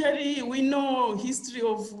injury, we know history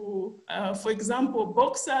of, for example,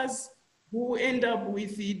 boxers who end up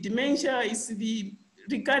with the dementia is the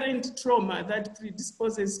recurrent trauma that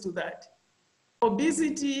predisposes to that.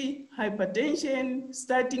 Obesity, hypertension,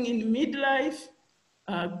 starting in midlife,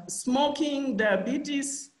 smoking,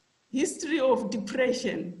 diabetes, history of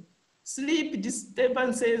depression, sleep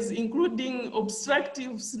disturbances, including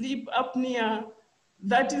obstructive sleep apnea.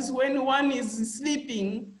 That is when one is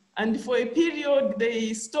sleeping and for a period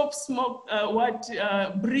they stop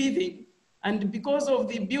breathing. And because of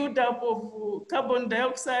the buildup of carbon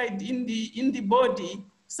dioxide in the body,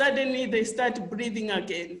 suddenly they start breathing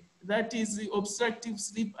again. That is obstructive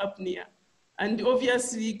sleep apnea. And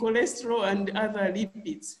obviously cholesterol and other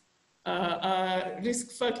lipids are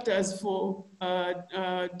risk factors for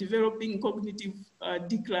developing cognitive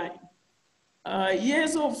decline.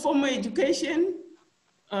 Years of formal education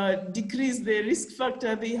decrease the risk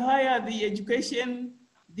factor. The higher the education,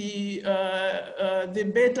 the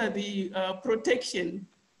better the protection.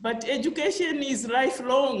 But education is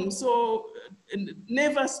lifelong, so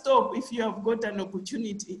never stop if you have got an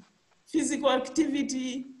opportunity. Physical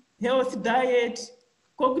activity, health diet,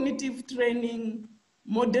 cognitive training,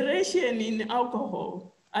 moderation in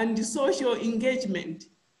alcohol, and social engagement.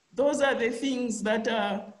 Those are the things that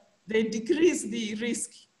they decrease the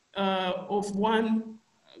risk of one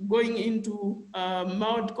going into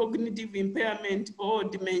mild cognitive impairment or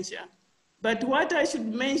dementia. But what I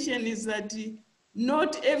should mention is that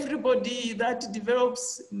not everybody that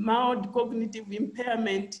develops mild cognitive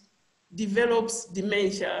impairment develops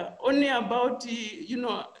dementia. Only about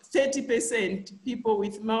 30% people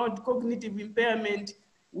with mild cognitive impairment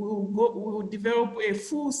will develop a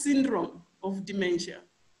full syndrome of dementia.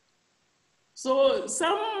 So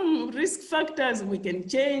some risk factors we can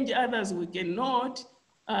change, others we cannot.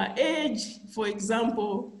 Age, for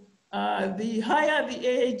example, the higher the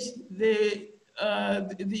age, the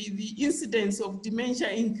incidence of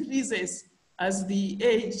dementia increases as the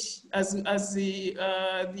age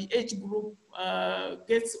group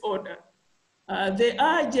gets older. There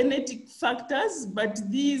are genetic factors, but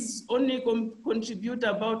these only contribute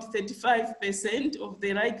about 35% of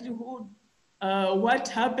the likelihood. What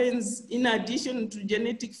happens in addition to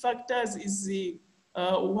genetic factors is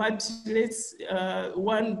what lets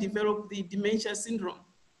one develop the dementia syndrome.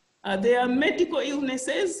 There are medical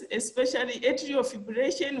illnesses, especially atrial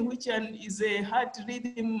fibrillation, which is a heart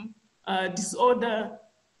rhythm disorder,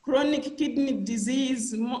 chronic kidney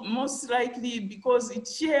disease, most likely because it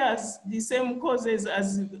shares the same causes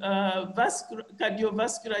as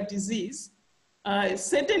cardiovascular disease,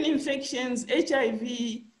 certain infections,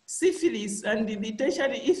 HIV, syphilis, and the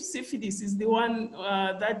tertiary syphilis is the one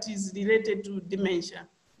that is related to dementia.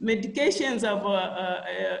 Medications have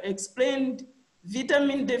explained,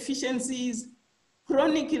 vitamin deficiencies,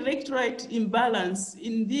 chronic electrolyte imbalance,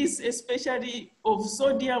 in this especially of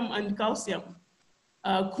sodium and calcium,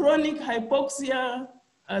 chronic hypoxia,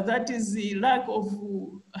 that is the lack of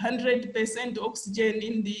 100% oxygen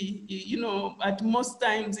in the, at most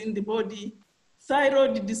times in the body,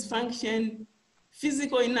 thyroid dysfunction,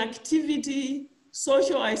 physical inactivity,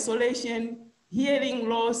 social isolation, hearing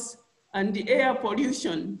loss, and the air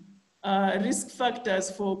pollution, risk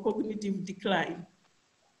factors for cognitive decline.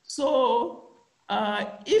 So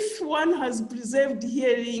if one has preserved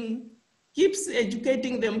hearing, keeps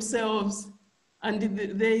educating themselves, and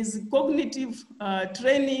there is cognitive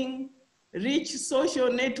training, rich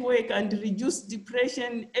social network, and reduced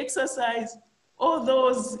depression, exercise, all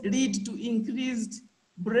those lead to increased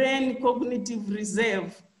brain cognitive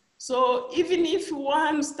reserve. So even if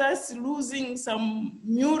one starts losing some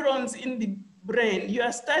neurons in the brain, you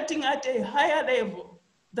are starting at a higher level.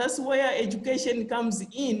 That's where education comes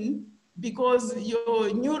in, because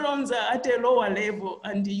your neurons are at a lower level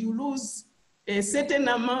and you lose a certain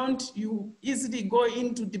amount, you easily go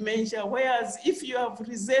into dementia, whereas if you have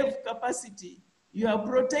reserve capacity, you are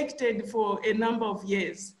protected for a number of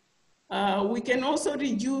years. We can also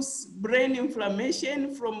reduce brain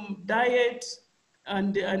inflammation from diet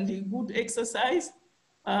and good exercise,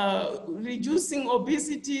 reducing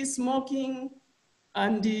obesity, smoking,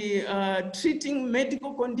 and treating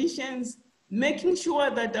medical conditions, making sure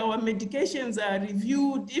that our medications are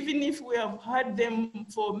reviewed, even if we have had them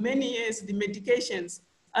for many years, the medications.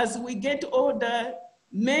 As we get older,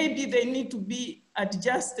 maybe they need to be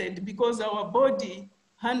adjusted because our body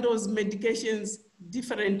handles medications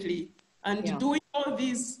differently. And doing all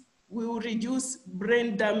this will reduce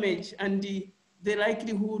brain damage and the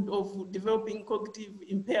likelihood of developing cognitive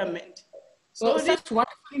impairment. Well, such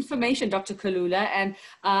wonderful information, Dr. Kalula, and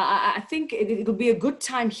I think it'll be a good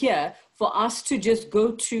time here for us to just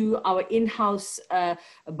go to our in-house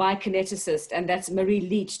biokineticist, and that's Marie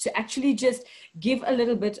Leach, to actually just give a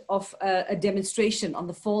little bit of a demonstration on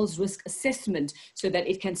the falls risk assessment so that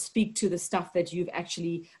it can speak to the stuff that you've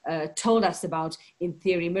actually told us about in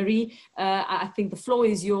theory. Marie, I think the floor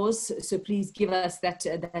is yours, so please give us that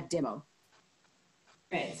demo.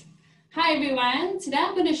 Great. Hi everyone, today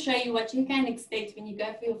I'm going to show you what you can expect when you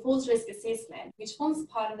go for your falls risk assessment, which forms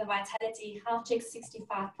part of the Vitality Health Check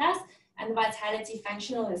 65 Plus and the Vitality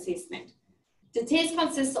Functional Assessment. The test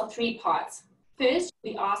consists of 3 parts. First,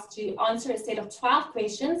 you'll be asked to answer a set of 12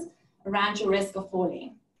 questions around your risk of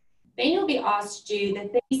falling. Then you'll be asked to do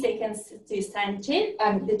the 30 seconds to stand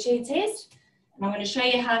the chair test, and I'm going to show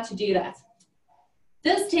you how to do that.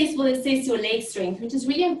 This test will assess your leg strength, which is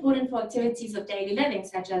really important for activities of daily living,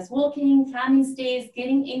 such as walking, climbing stairs,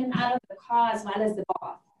 getting in and out of the car, as well as the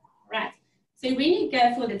bath. Right. So when you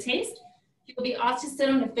go for the test, you'll be asked to sit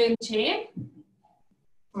on a firm chair.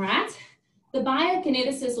 All right. The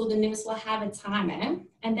biokineticist or the nurse will have a timer,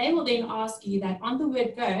 and they will then ask you that on the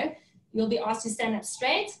word go, you'll be asked to stand up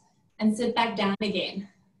straight and sit back down again.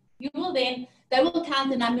 They will count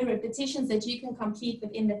the number of repetitions that you can complete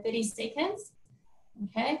within the 30 seconds.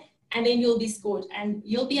 Okay, and then you'll be scored, and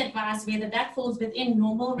you'll be advised whether that falls within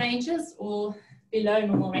normal ranges or below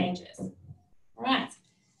normal ranges. All right.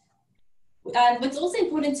 What's also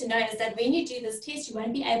important to note is that when you do this test, you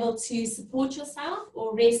won't be able to support yourself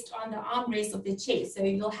or rest on the armrest of the chair. So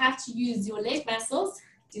you'll have to use your leg muscles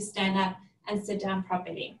to stand up and sit down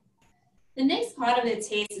properly. The next part of the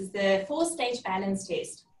test is the 4-stage balance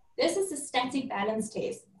test. This is a static balance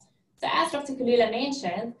test. So as Dr. Kalula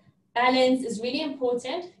mentioned, balance is really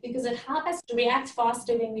important because it helps us to react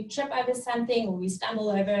faster when we trip over something or we stumble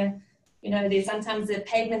over, there's sometimes a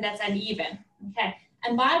pavement that's uneven. Okay,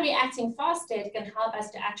 and by reacting faster, it can help us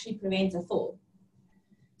to actually prevent a fall.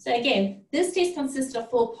 So again, this test consists of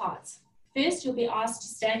 4 parts. First, you'll be asked to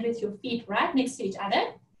stand with your feet right next to each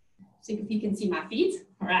other. So if you can see my feet,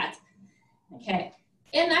 all right. Okay,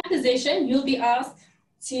 in that position, you'll be asked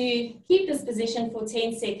to keep this position for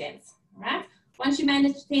 10 seconds, all right? Once you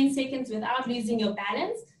manage 10 seconds without losing your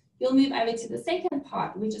balance, you'll move over to the second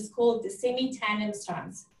part, which is called the semi-tandem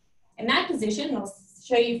stance. In that position, I'll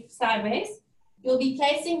show you sideways, you'll be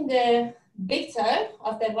placing the big toe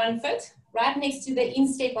of that one foot right next to the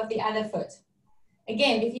instep of the other foot.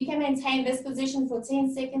 Again, if you can maintain this position for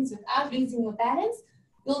 10 seconds without losing your balance,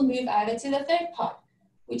 you'll move over to the third part,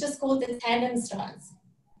 which is called the tandem stance.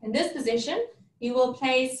 In this position, you will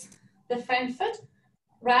place the front foot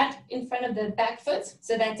right in front of the back foot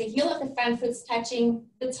so that the heel of the front foot is touching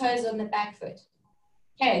the toes on the back foot.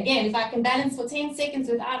 Okay, again, if I can balance for 10 seconds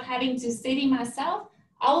without having to steady myself,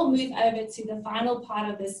 I will move over to the final part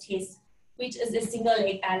of this test, which is a single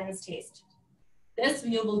leg balance test. This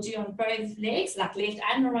we will do on both legs, like left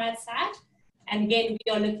and the right side. And again,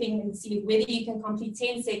 we are looking and see whether you can complete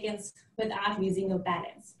 10 seconds without losing your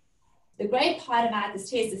balance. The great part about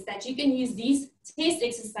this test is that you can use these test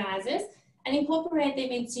exercises and incorporate them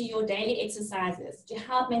into your daily exercises to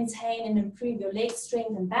help maintain and improve your leg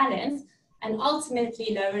strength and balance and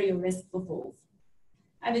ultimately lower your risk for falls.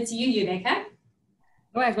 Over to you, Uveka.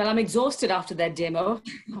 All right, well, I'm exhausted after that demo.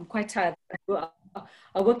 I'm quite tired.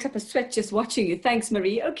 I worked up a sweat just watching you. Thanks,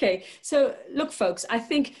 Marie. Okay, so look, folks, I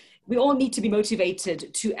think we all need to be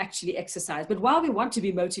motivated to actually exercise. But while we want to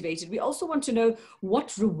be motivated, we also want to know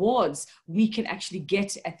what rewards we can actually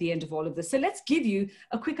get at the end of all of this. So let's give you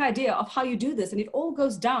a quick idea of how you do this. And it all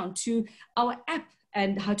goes down to our app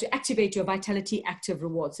and how to activate your Vitality Active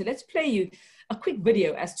Reward. So let's play you a quick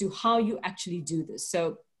video as to how you actually do this.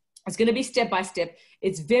 So it's going to be step by step.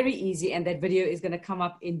 It's very easy, and that video is going to come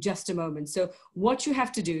up in just a moment. So what you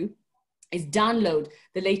have to do is download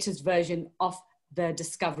the latest version of the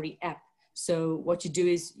Discovery app. So what you do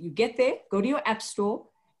is you get there, go to your app store,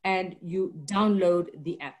 and you download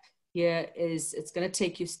the app. It's going to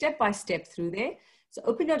take you step by step through there. So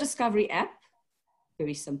open your Discovery app,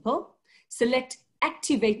 very simple. Select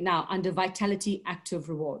Activate Now under Vitality Active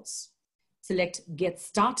Rewards. Select Get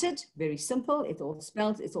Started, very simple. It's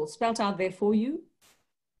all spelled out there for you.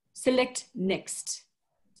 Select Next.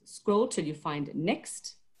 Scroll till you find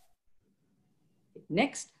Next.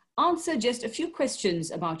 Next, answer just a few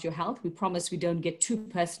questions about your health. We promise we don't get too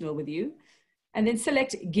personal with you. And then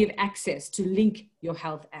select Give Access to link your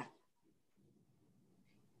health app.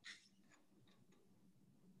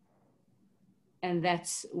 And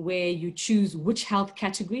that's where you choose which health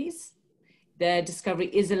categories the Discovery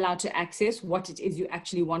is allowed to access, what it is you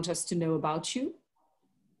actually want us to know about you.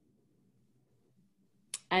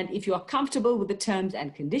 And if you are comfortable with the terms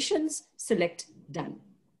and conditions, select Done.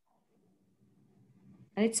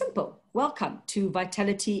 And it's simple. Welcome to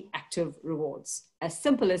Vitality Active Rewards. As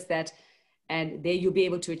simple as that. And there you'll be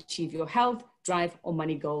able to achieve your health, drive, or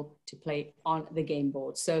money goal to play on the game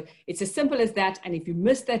board. So it's as simple as that. And if you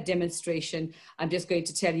missed that demonstration, I'm just going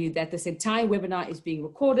to tell you that this entire webinar is being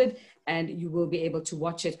recorded and you will be able to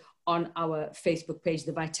watch it on our Facebook page.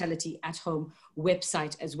 The Vitality at Home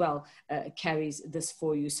website as well carries this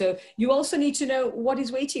for you. So you also need to know what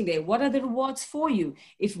is waiting there. What are the rewards for you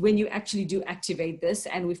when you actually do activate this?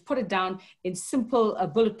 And we've put it down in simple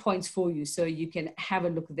bullet points for you so you can have a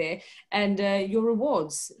look there. And your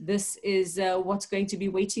rewards, this is what's going to be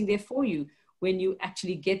waiting there for you when you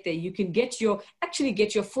actually get there. You can get your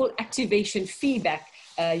full activation feedback.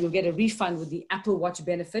 You'll get a refund with the Apple Watch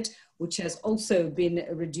benefit, which has also been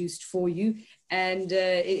reduced for you. And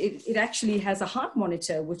it actually has a heart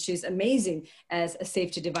monitor, which is amazing as a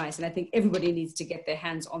safety device. And I think everybody needs to get their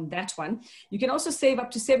hands on that one. You can also save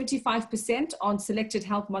up to 75% on selected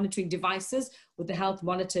health monitoring devices with the Health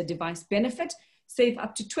Monitor device benefit. Save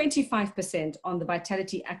up to 25% on the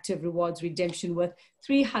Vitality Active Rewards redemption worth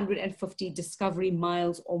 350 Discovery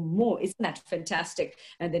miles or more. Isn't that fantastic?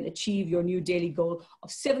 And then achieve your new daily goal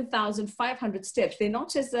of 7,500 steps. They're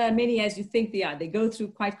not as many as you think they are. They go through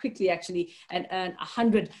quite quickly, actually, and earn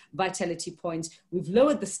 100 Vitality points. We've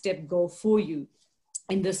lowered the step goal for you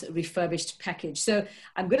in this refurbished package. So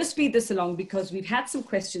I'm going to speed this along because we've had some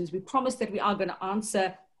questions. We promised that we are going to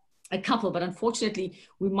answer a couple, but unfortunately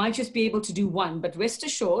we might just be able to do one. But rest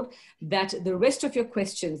assured that the rest of your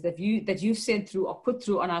questions that you've sent through or put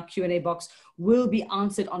through on our Q&A box will be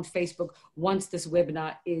answered on Facebook once this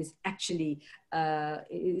webinar is actually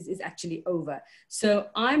over. So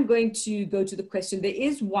I'm going to go to the question. There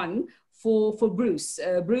is one for Bruce.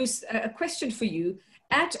 Bruce, a question for you.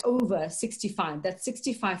 At over 65, that's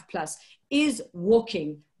 65 plus, is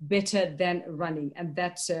walking better than running? And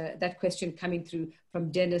that's that question coming through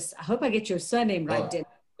from Dennis. I hope I get your surname right, Dennis.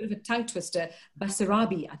 A bit of a tongue twister.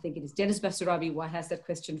 Basarabi, I think it is. Dennis Basarabi, what has that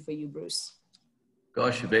question for you, Bruce?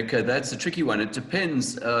 Gosh, Uveka, that's a tricky one. It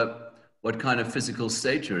depends what kind of physical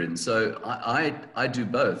state you're in. So I do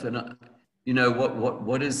both. And, you know,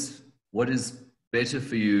 what is better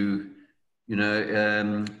for you, you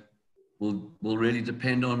know, will really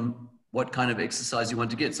depend on what kind of exercise you want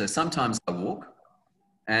to get. So sometimes I walk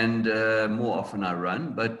and more often I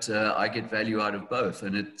run, but I get value out of both.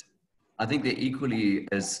 And I think they're equally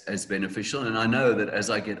as beneficial. And I know that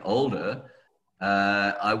as I get older,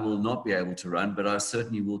 I will not be able to run, but I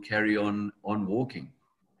certainly will carry on walking.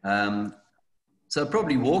 So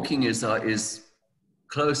probably walking is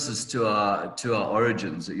closest to our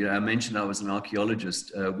origins. You know, I mentioned I was an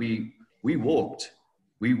archaeologist. We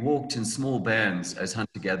walked in small bands as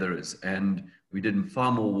hunter-gatherers, and we did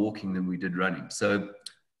far more walking than we did running. So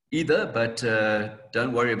either, but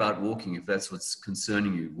don't worry about walking if that's what's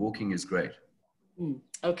concerning you. Walking is great.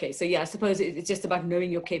 Okay, so yeah, I suppose it's just about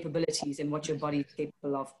knowing your capabilities and what your body is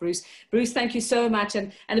capable of. Bruce, thank you so much.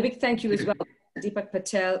 And a big thank you as well, Deepak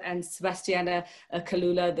Patel and Sebastiana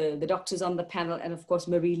Kalula, the doctors on the panel, and of course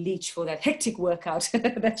Marie Leach for that hectic workout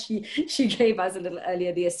that she gave us a little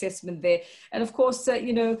earlier, the assessment there. And of course,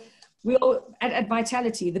 you know, we all at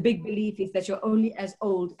Vitality, the big belief is that you're only as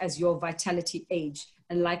old as your vitality age.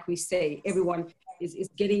 And like we say, everyone is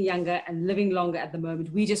getting younger and living longer at the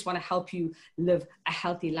moment. We just want to help you live a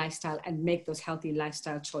healthy lifestyle and make those healthy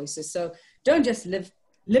lifestyle choices. So don't just live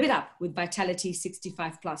it up with Vitality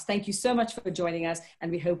 65 plus. Thank you so much for joining us.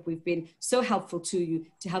 And we hope we've been so helpful to you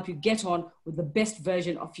to help you get on with the best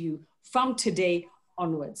version of you from today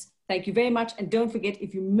onwards. Thank you very much. And don't forget,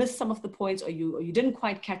 if you missed some of the points or you didn't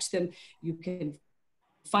quite catch them, you can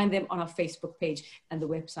find them on our Facebook page and the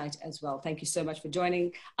website as well. Thank you so much for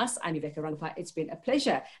joining us. I'm Uveka Rangappa. It's been a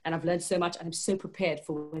pleasure. And I've learned so much. And I'm so prepared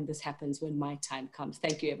for when this happens, when my time comes.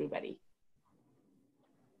 Thank you, everybody.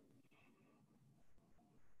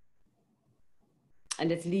 And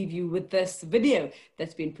let's leave you with this video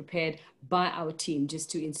that's been prepared by our team just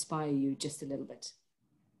to inspire you just a little bit.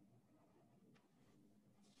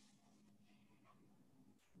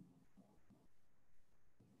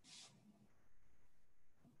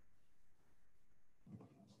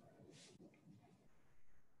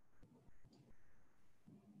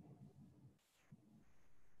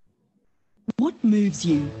 What moves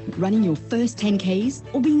you? Running your first 10Ks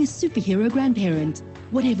or being a superhero grandparent?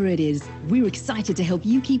 Whatever it is, we're excited to help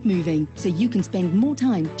you keep moving so you can spend more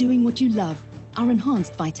time doing what you love. Our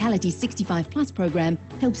enhanced Vitality 65 Plus program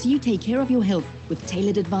helps you take care of your health with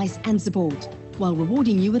tailored advice and support, while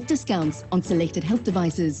rewarding you with discounts on selected health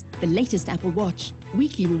devices, the latest Apple Watch,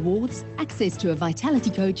 weekly rewards, access to a Vitality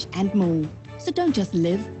coach, and more. So don't just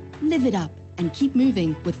live it up and keep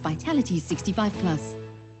moving with Vitality 65 Plus.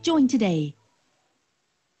 Join today.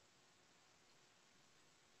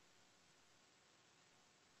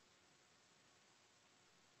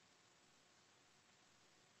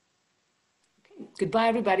 Goodbye,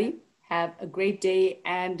 everybody. Have a great day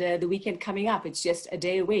and the weekend coming up. It's just a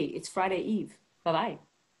day away. It's Friday Eve. Bye-bye.